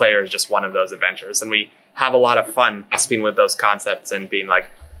the player is just one of those adventurers. And we have a lot of fun grasping with those concepts and being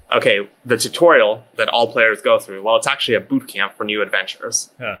like, okay, the tutorial that all players go through, well, it's actually a boot camp for new adventurers.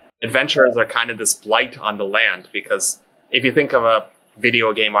 Yeah. Adventurers are kind of this blight on the land, because if you think of a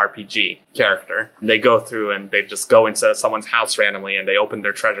video game RPG character, they go through and they just go into someone's house randomly and they open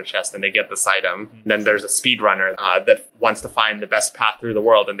their treasure chest and they get this item. Then there's a speedrunner that wants to find the best path through the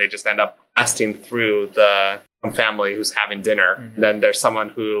world, and they just end up blasting through the family who's having dinner. Then there's someone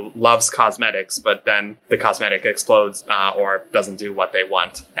who loves cosmetics, but then the cosmetic explodes or doesn't do what they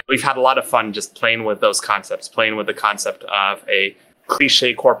want. And we've had a lot of fun just playing with those concepts, playing with the concept of a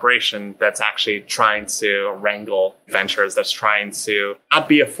cliche corporation that's actually trying to wrangle adventurers, that's trying to not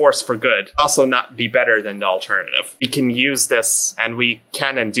be a force for good, also not be better than the alternative. We can use this, and we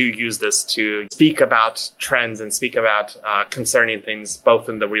can and do use this to speak about trends and speak about concerning things both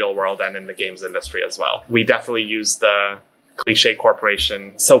in the real world and in the games industry as well. We definitely use the cliche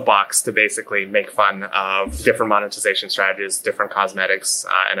corporation soapbox to basically make fun of different monetization strategies, different cosmetics,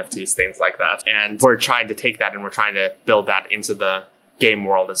 NFTs, things like that. And we're trying to take that and we're trying to build that into the game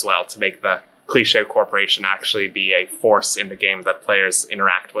world as well, to make the cliche corporation actually be a force in the game that players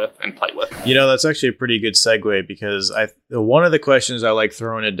interact with and play with. You know, that's actually a pretty good segue, because one of the questions I like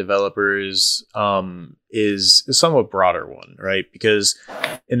throwing at developers is a somewhat broader one, right? Because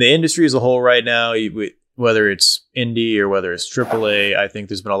in the industry as a whole right now, whether it's indie or whether it's AAA, I think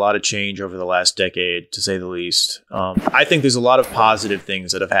there's been a lot of change over the last decade, to say the least. I think there's a lot of positive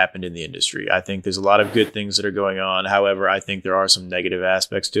things that have happened in the industry. I think there's a lot of good things that are going on. However, I think there are some negative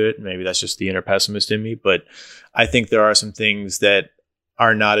aspects to it. Maybe that's just the inner pessimist in me, but I think there are some things that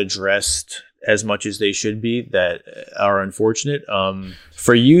are not addressed as much as they should be that are unfortunate.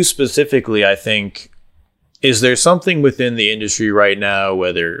 For you specifically, I think, is there something within the industry right now,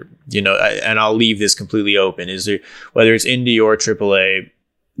 whether, you know, and I'll leave this completely open, is there, whether it's indie or AAA,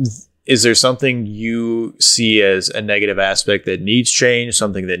 is there something you see as a negative aspect that needs change,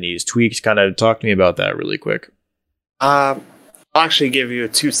 something that needs tweaked? Kind of talk to me about that really quick. I'll actually give you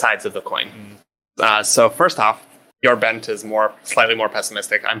 2 sides of the coin. So first off, your bent is slightly more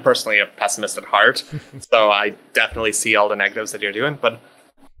pessimistic. I'm personally a pessimist at heart, so I definitely see all the negatives that you're doing. But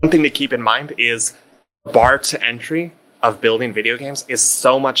one thing to keep in mind is bar to entry of building video games is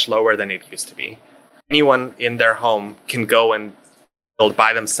so much lower than it used to be. Anyone in their home can go and build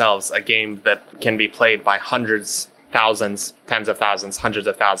by themselves a game that can be played by hundreds, thousands, tens of thousands, hundreds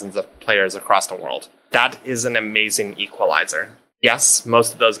of thousands of players across the world. That is an amazing equalizer. Yes,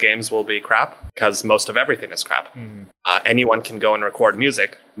 most of those games will be crap because most of everything is crap. Anyone can go and record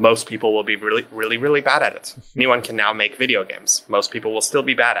music. Most people will be really, really, really bad at it. Anyone can now make video games. Most people will still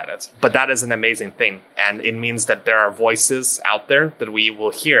be bad at it. But that is an amazing thing. And it means that there are voices out there that we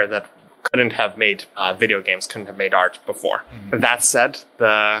will hear that couldn't have made video games, couldn't have made art before. That said,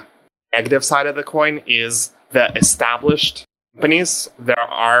 the negative side of the coin is the established companies. There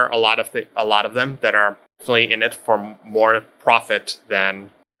are a lot of them that are definitely in it for more profit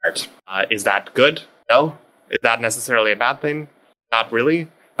than art. Is that good? No. Is that necessarily a bad thing? Not really.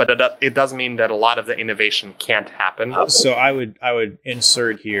 But it does mean that a lot of the innovation can't happen. So I would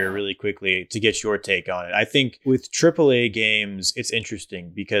insert here really quickly to get your take on it. I think with AAA games, it's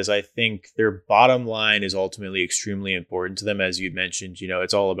interesting because I think their bottom line is ultimately extremely important to them. As you mentioned,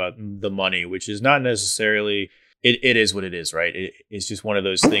 it's all about the money, which is not necessarily, it is what it is, right? It's just one of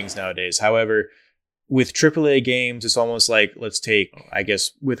those things nowadays. However, with AAA games, it's almost like, let's take, I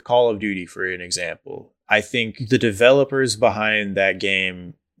guess, with Call of Duty for an example. I think the developers behind that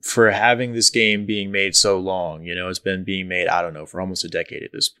game, for having this game being made so long, it's been being made, I don't know, for almost a decade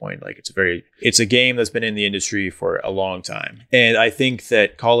at this point. Like it's a game that's been in the industry for a long time. And I think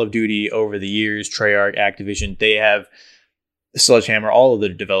that Call of Duty over the years, Treyarch, Activision, they have, Sledgehammer, all of the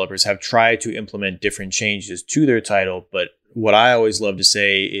developers have tried to implement different changes to their title. But what I always love to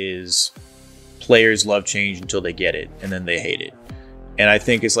say is players love change until they get it and then they hate it. And I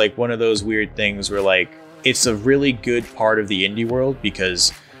think it's like one of those weird things where like it's a really good part of the indie world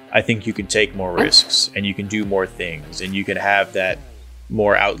because I think you can take more risks and you can do more things and you can have that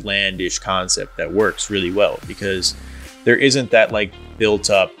more outlandish concept that works really well because there isn't that like built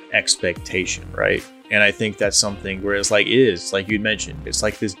up expectation, right? And I think that's something where it's like, it is like you'd mentioned, it's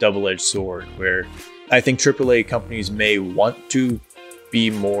like this double-edged sword where I think AAA companies may want to be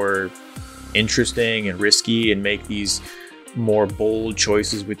more interesting and risky and make these more bold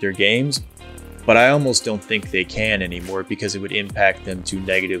choices with their games, but I almost don't think they can anymore because it would impact them too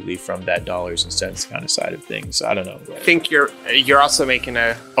negatively from that dollars and cents kind of side of things. I don't know. I think you're also making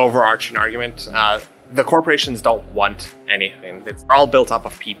an overarching argument. The corporations don't want anything. It's all built up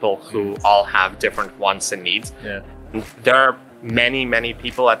of people who all have different wants and needs. Yeah. There are many, many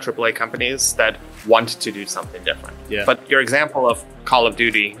people at AAA companies that want to do something different. Yeah. But your example of Call of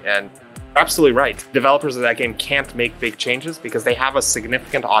Duty, and you're absolutely right. Developers of that game can't make big changes because they have a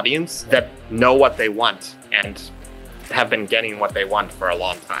significant audience that know what they want and have been getting what they want for a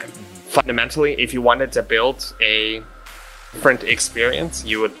long time. Fundamentally, if you wanted to build a different experience,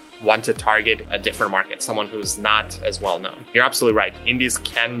 you would want to target a different market, someone who's not as well known. You're absolutely right. Indies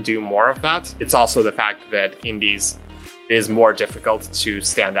can do more of that. It's also the fact that indies is more difficult to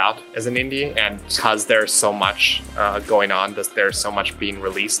stand out as an indie, and because there's so much going on, there's so much being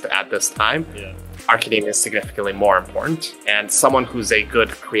released at this time, marketing is significantly more important. And someone who's a good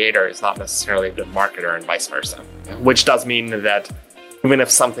creator is not necessarily a good marketer, and vice versa. Which does mean that even if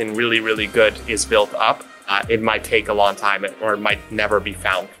something really, really good is built up, it might take a long time or it might never be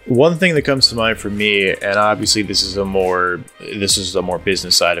found. One thing that comes to mind for me, and obviously this is a more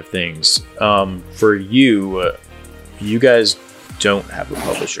business side of things. For you, you guys don't have a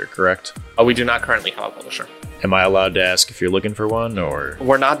publisher, correct? We do not currently have a publisher. Am I allowed to ask if you're looking for one, or?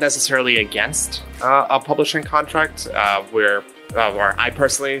 We're not necessarily against a publishing contract. Or I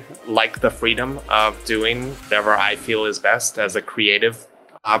personally like the freedom of doing whatever I feel is best as a creative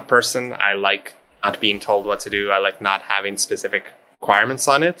person. I like not being told what to do. I like not having specific requirements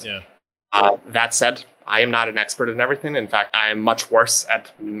on it. Yeah. That said, I am not an expert in everything. In fact, I am much worse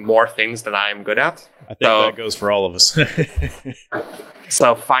at more things than I am good at. I think that goes for all of us.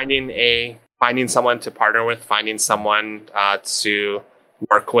 So finding someone to partner with, finding someone to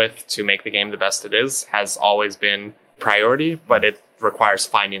work with to make the game the best it is has always been priority, but it requires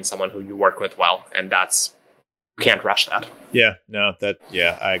finding someone who you work with well, and you can't rush that.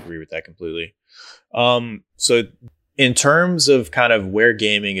 I agree with that completely. So in terms of kind of where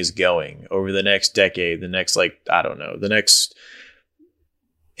gaming is going over the next decade, the next, the next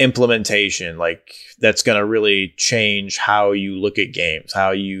implementation, that's going to really change how you look at games,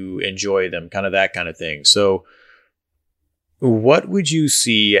 how you enjoy them, kind of that kind of thing. So what would you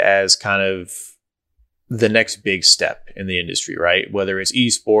see as kind of the next big step in the industry, right? Whether it's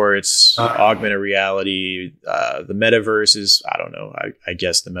esports, augmented reality, the metaverse is, I don't know. I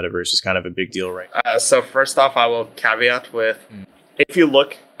guess the metaverse is kind of a big deal, right? So first off, I will caveat with, if you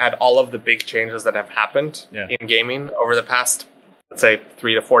look at all of the big changes that have happened in gaming over the past, let's say,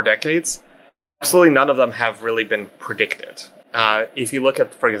 3 to 4 decades, absolutely none of them have really been predicted. If you look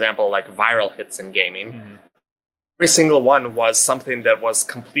at, for example, like viral hits in gaming, every single one was something that was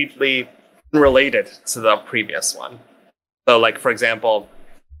completely unrelated to the previous one. So, like, for example,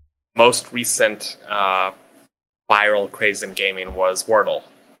 most recent viral craze in gaming was Wordle,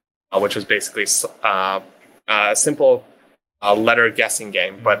 which was basically a simple letter guessing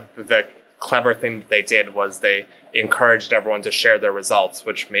game. But the clever thing that they did was they encouraged everyone to share their results,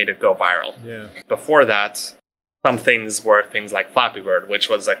 which made it go viral. Yeah. Before that, some things were things like Flappy Bird, which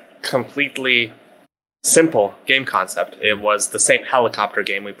was a completely simple game concept. It was the same helicopter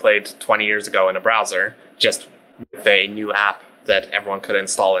game we played 20 years ago in a browser, just with a new app that everyone could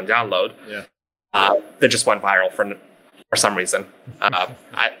install and download. Yeah. That just went viral for some reason.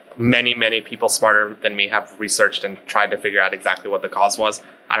 Many people smarter than me have researched and tried to figure out exactly what the cause was.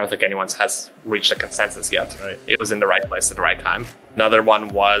 I don't think anyone has reached a consensus yet. Right. It was in the right place at the right time. Another one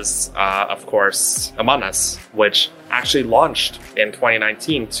was, of course, Among Us, which actually launched in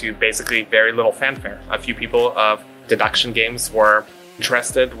 2019 to basically very little fanfare. A few people of deduction games were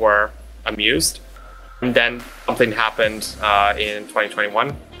interested, were amused. And then something happened in 2021.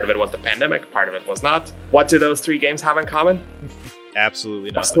 Part of it was the pandemic, part of it was not. What do those 3 games have in common?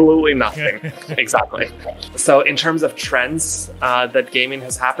 Absolutely nothing. Absolutely nothing. Exactly. So in terms of trends that gaming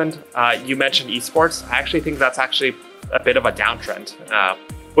has happened, you mentioned esports. I actually think that's actually a bit of a downtrend.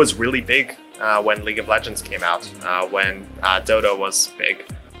 It was really big when League of Legends came out, when Dota was big,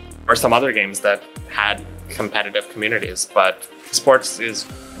 or some other games that had competitive communities. But esports is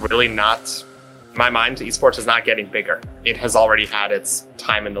really not, in my mind, esports is not getting bigger. It has already had its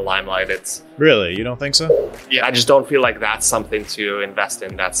time in the limelight. Really? You don't think so? Yeah, I just don't feel like that's something to invest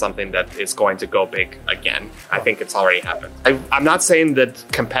in. That's something that is going to go big again. I think it's already happened. I'm not saying that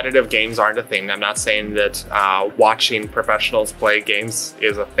competitive games aren't a thing. I'm not saying that watching professionals play games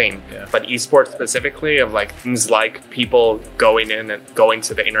is a thing. Yeah. But esports specifically, of like things like people going in and going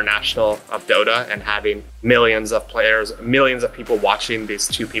to the international of Dota and having millions of players, millions of people watching these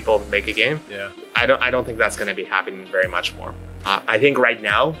 2 people make a game. Yeah. I don't think that's going to be happening very much more. I think right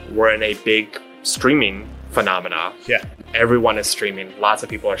now we're in a big streaming phenomena. Yeah. Everyone is streaming. Lots of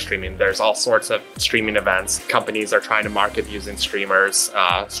people are streaming. There's all sorts of streaming events. Companies are trying to market using streamers.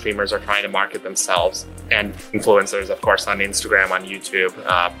 Streamers are trying to market themselves. And influencers, of course, on Instagram, on YouTube,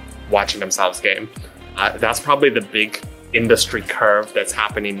 watching themselves game. That's probably the big industry curve that's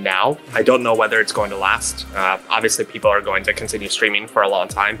happening now. I don't know whether it's going to last. Obviously, people are going to continue streaming for a long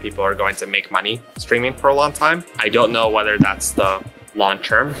time. People are going to make money streaming for a long time. I don't know whether that's the long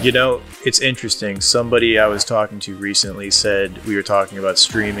term. You know, it's interesting. Somebody I was talking to recently said, we were talking about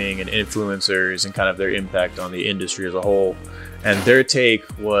streaming and influencers and kind of their impact on the industry as a whole. And their take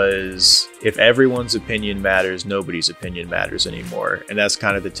was, if everyone's opinion matters, nobody's opinion matters anymore. And that's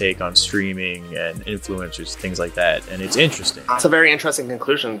kind of the take on streaming and influencers, things like that. And it's interesting. It's a very interesting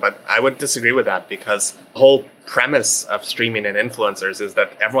conclusion, but I would disagree with that because the whole premise of streaming and influencers is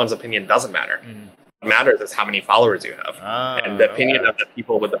that everyone's opinion doesn't matter. What matters is how many followers you have. And the opinion of the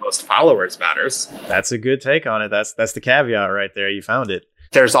people with the most followers matters. That's a good take on it. That's the caveat right there. You found it.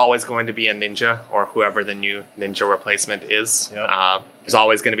 There's always going to be a ninja or whoever the new ninja replacement is. Yep. There's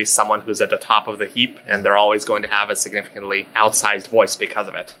always going to be someone who's at the top of the heap, and they're always going to have a significantly outsized voice because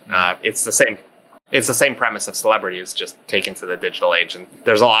of it. It's the same. It's the same premise of celebrities, just taken to the digital age. And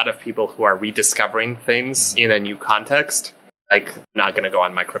there's a lot of people who are rediscovering things in a new context. Like, I'm not going to go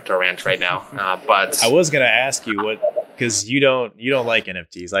on my crypto rant right now, but I was going to ask you what, because you don't like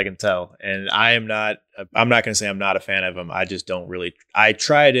NFTs, I can tell, and I'm not going to say I'm not a fan of them. I just don't really. I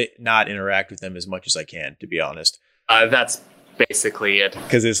try to not interact with them as much as I can, to be honest. That's basically it.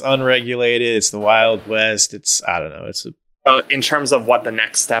 Because it's unregulated. It's the Wild West. I don't know. In terms of what the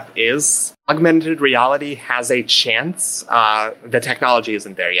next step is, augmented reality has a chance. The technology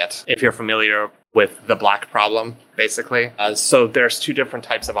isn't there yet. If you're familiar with the black problem, basically. So there's 2 different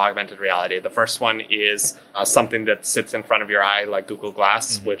types of augmented reality. The first one is something that sits in front of your eye, like Google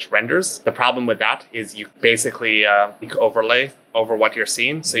Glass, which renders. The problem with that is you basically overlay over what you're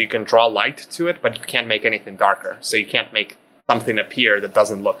seeing. So you can draw light to it, but you can't make anything darker. So you can't make something appear that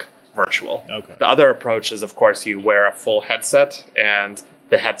doesn't look virtual. Okay. The other approach is, of course, you wear a full headset and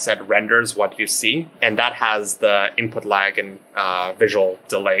the headset renders what you see. And that has the input lag and visual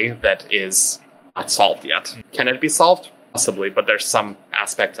delay that is not solved yet. Can it be solved? Possibly, but there's some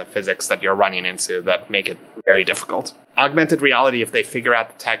aspects of physics that you're running into that make it very difficult. Augmented reality, if they figure out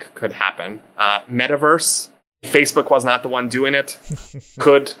the tech, could happen. Metaverse, Facebook was not the one doing it.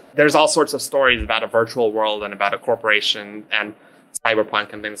 Could. There's all sorts of stories about a virtual world and about a corporation and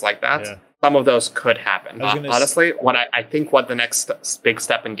cyberpunk and things like that. Yeah. Some of those could happen. Honestly, I think what the next big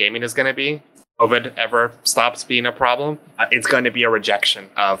step in gaming is going to be, COVID ever stops being a problem, it's going to be a rejection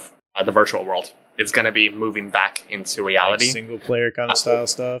of the virtual world. It's going to be moving back into reality. Like single player kind of style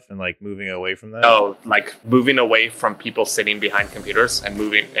stuff and like moving away from that? No, like moving away from people sitting behind computers and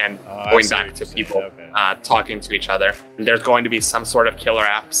going back to people talking to each other. And there's going to be some sort of killer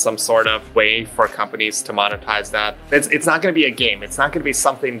app, some sort of way for companies to monetize that. It's not going to be a game. It's not going to be it's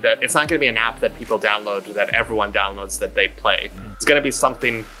not going to be an app that people download, that everyone downloads, that they play. It's going to be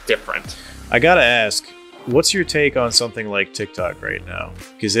something different. I got to ask, what's your take on something like TikTok right now?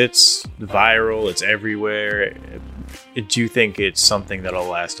 Because it's viral, it's everywhere. Do you think it's something that'll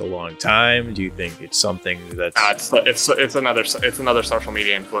last a long time? Do you think it's something that's... It's another social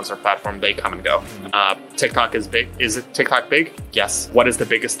media influencer platform. They come and go. TikTok is big. Is it TikTok big? Yes. What is the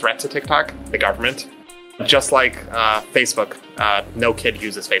biggest threat to TikTok? The government. Just like Facebook, no kid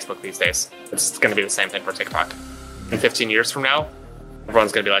uses Facebook these days. It's going to be the same thing for TikTok. In 15 years from now,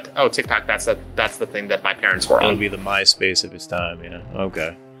 everyone's going to be like, oh, TikTok, that's the thing that my parents were on. It'll be the MySpace of its time, yeah.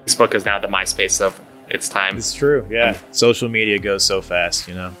 Okay. Facebook is now the MySpace of its time. It's true, yeah. Social media goes so fast,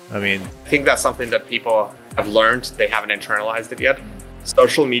 you know? I mean... I think that's something that people have learned. They haven't internalized it yet.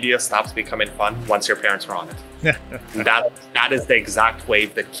 Social media stops becoming fun once your parents are on it. That is the exact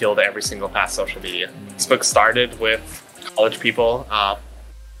wave that killed every single past social media. Facebook started with college people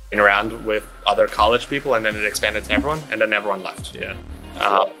around with other college people, and then it expanded to everyone, and then everyone left. Yeah.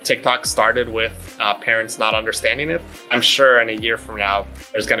 TikTok started with parents not understanding it. I'm sure in a year from now,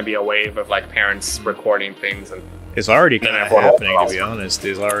 there's going to be a wave of like parents recording things, and it's already kind of happening. To be honest,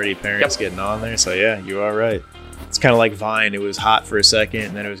 there's already parents getting on there. So yeah, you are right. It's kind of like Vine. It was hot for a second,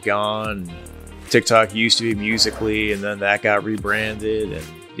 and then it was gone. TikTok used to be Musical.ly, and then that got rebranded, and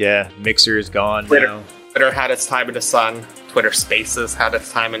yeah, Mixer is gone now. Twitter had its time in the sun. Twitter Spaces had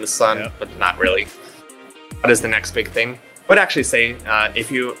its time in the sun, but not really. What is the next big thing? I would actually say, if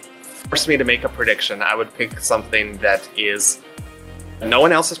you forced me to make a prediction, I would pick something that is no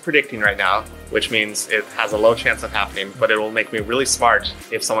one else is predicting right now, which means it has a low chance of happening, but it will make me really smart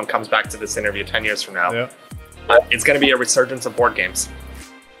if someone comes back to this interview 10 years from now. It's going to be a resurgence of board games.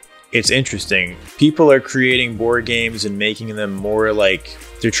 It's interesting. People are creating board games and making them more like...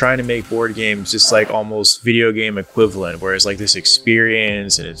 They're trying to make board games just like almost video game equivalent, where it's like this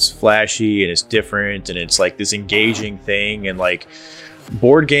experience and it's flashy and it's different and it's like this engaging thing. And like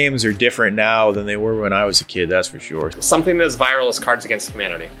board games are different now than they were when I was a kid, that's for sure. Something as viral as Cards Against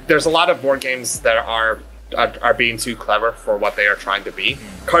Humanity. There's a lot of board games that are being too clever for what they are trying to be.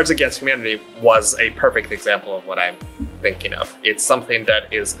 Cards Against Humanity was a perfect example of what I'm thinking of. It's something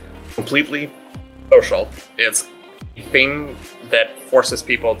that is completely social. It's a thing that forces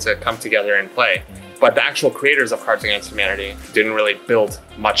people to come together and play. But the actual creators of Cards Against Humanity didn't really build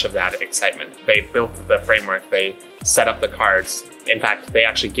much of that excitement. They built the framework, they set up the cards. In fact, they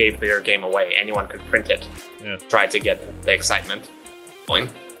actually gave their game away. Anyone could print it, try to get the excitement going.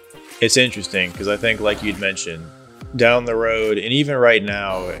 It's interesting because I think, like you'd mentioned, down the road, and even right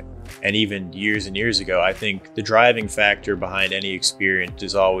now, and even years and years ago, I think the driving factor behind any experience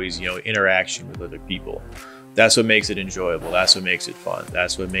is always, interaction with other people. That's what makes it enjoyable. That's what makes it fun.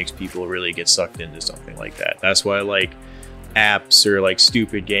 That's what makes people really get sucked into something like that. That's why like apps or like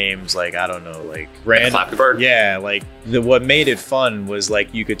stupid games, like, I don't know, like random. Flappy Bird. Yeah, like what made it fun was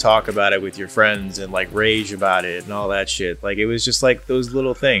like you could talk about it with your friends and like rage about it and all that shit. Like it was just like those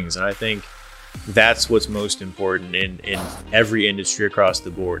little things. And I think that's what's most important in every industry across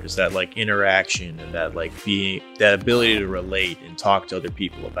the board, is that like interaction and that like being that ability to relate and talk to other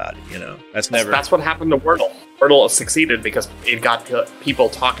people about it. That's what happened to Wordle. Wordle succeeded because it got people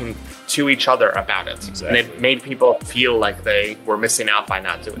talking to each other about it. Exactly. And it made people feel like they were missing out by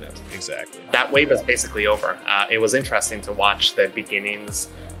not doing it. Exactly. That wave is basically over. It was interesting to watch the beginnings,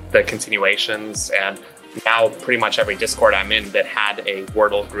 the continuations, and now pretty much every Discord I'm in that had a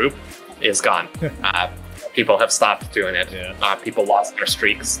Wordle group is gone. People have stopped doing it. People lost their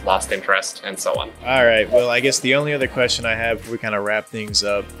streaks, lost interest, and so on. All right. Well, I guess the only other question I have before we kind of wrap things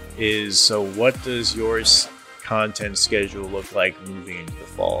up is, so what does your content schedule look like moving into the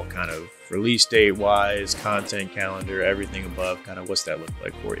fall? Kind of release date wise, content calendar, everything above, kind of what's that look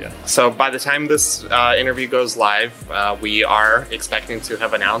like for you? So by the time this interview goes live, we are expecting to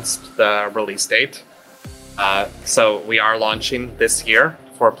have announced the release date. So we are launching this year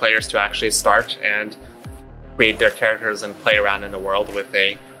for players to actually start and create their characters and play around in the world with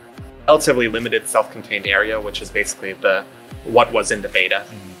a relatively limited self-contained area, which is basically what was in the beta,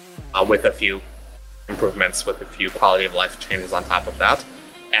 with a few improvements, with a few quality of life changes on top of that.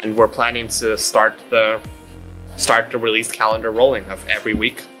 And we're planning to start the release calendar rolling of every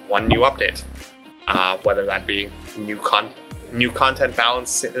week one new update, whether that be new content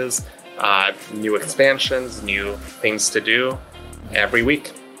balances, new expansions, new things to do every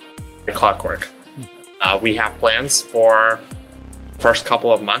week. Clockwork. We have plans for first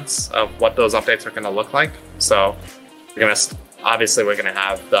couple of months of what those updates are going to look like. So we're going to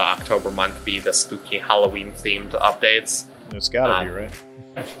have the October month be the spooky Halloween themed updates. It's got to be,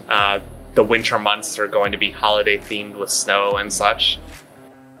 right? The winter months are going to be holiday themed with snow and such.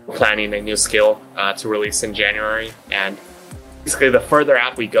 We're planning a new skill to release in January, and basically the further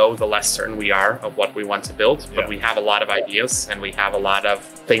out we go, the less certain we are of what we want to build, but we have a lot of ideas and we have a lot of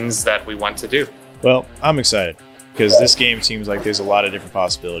things that we want to do. Well, I'm excited because this game seems like there's a lot of different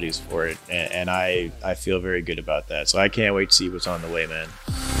possibilities for it, and I feel very good about that. So I can't wait to see what's on the way, man.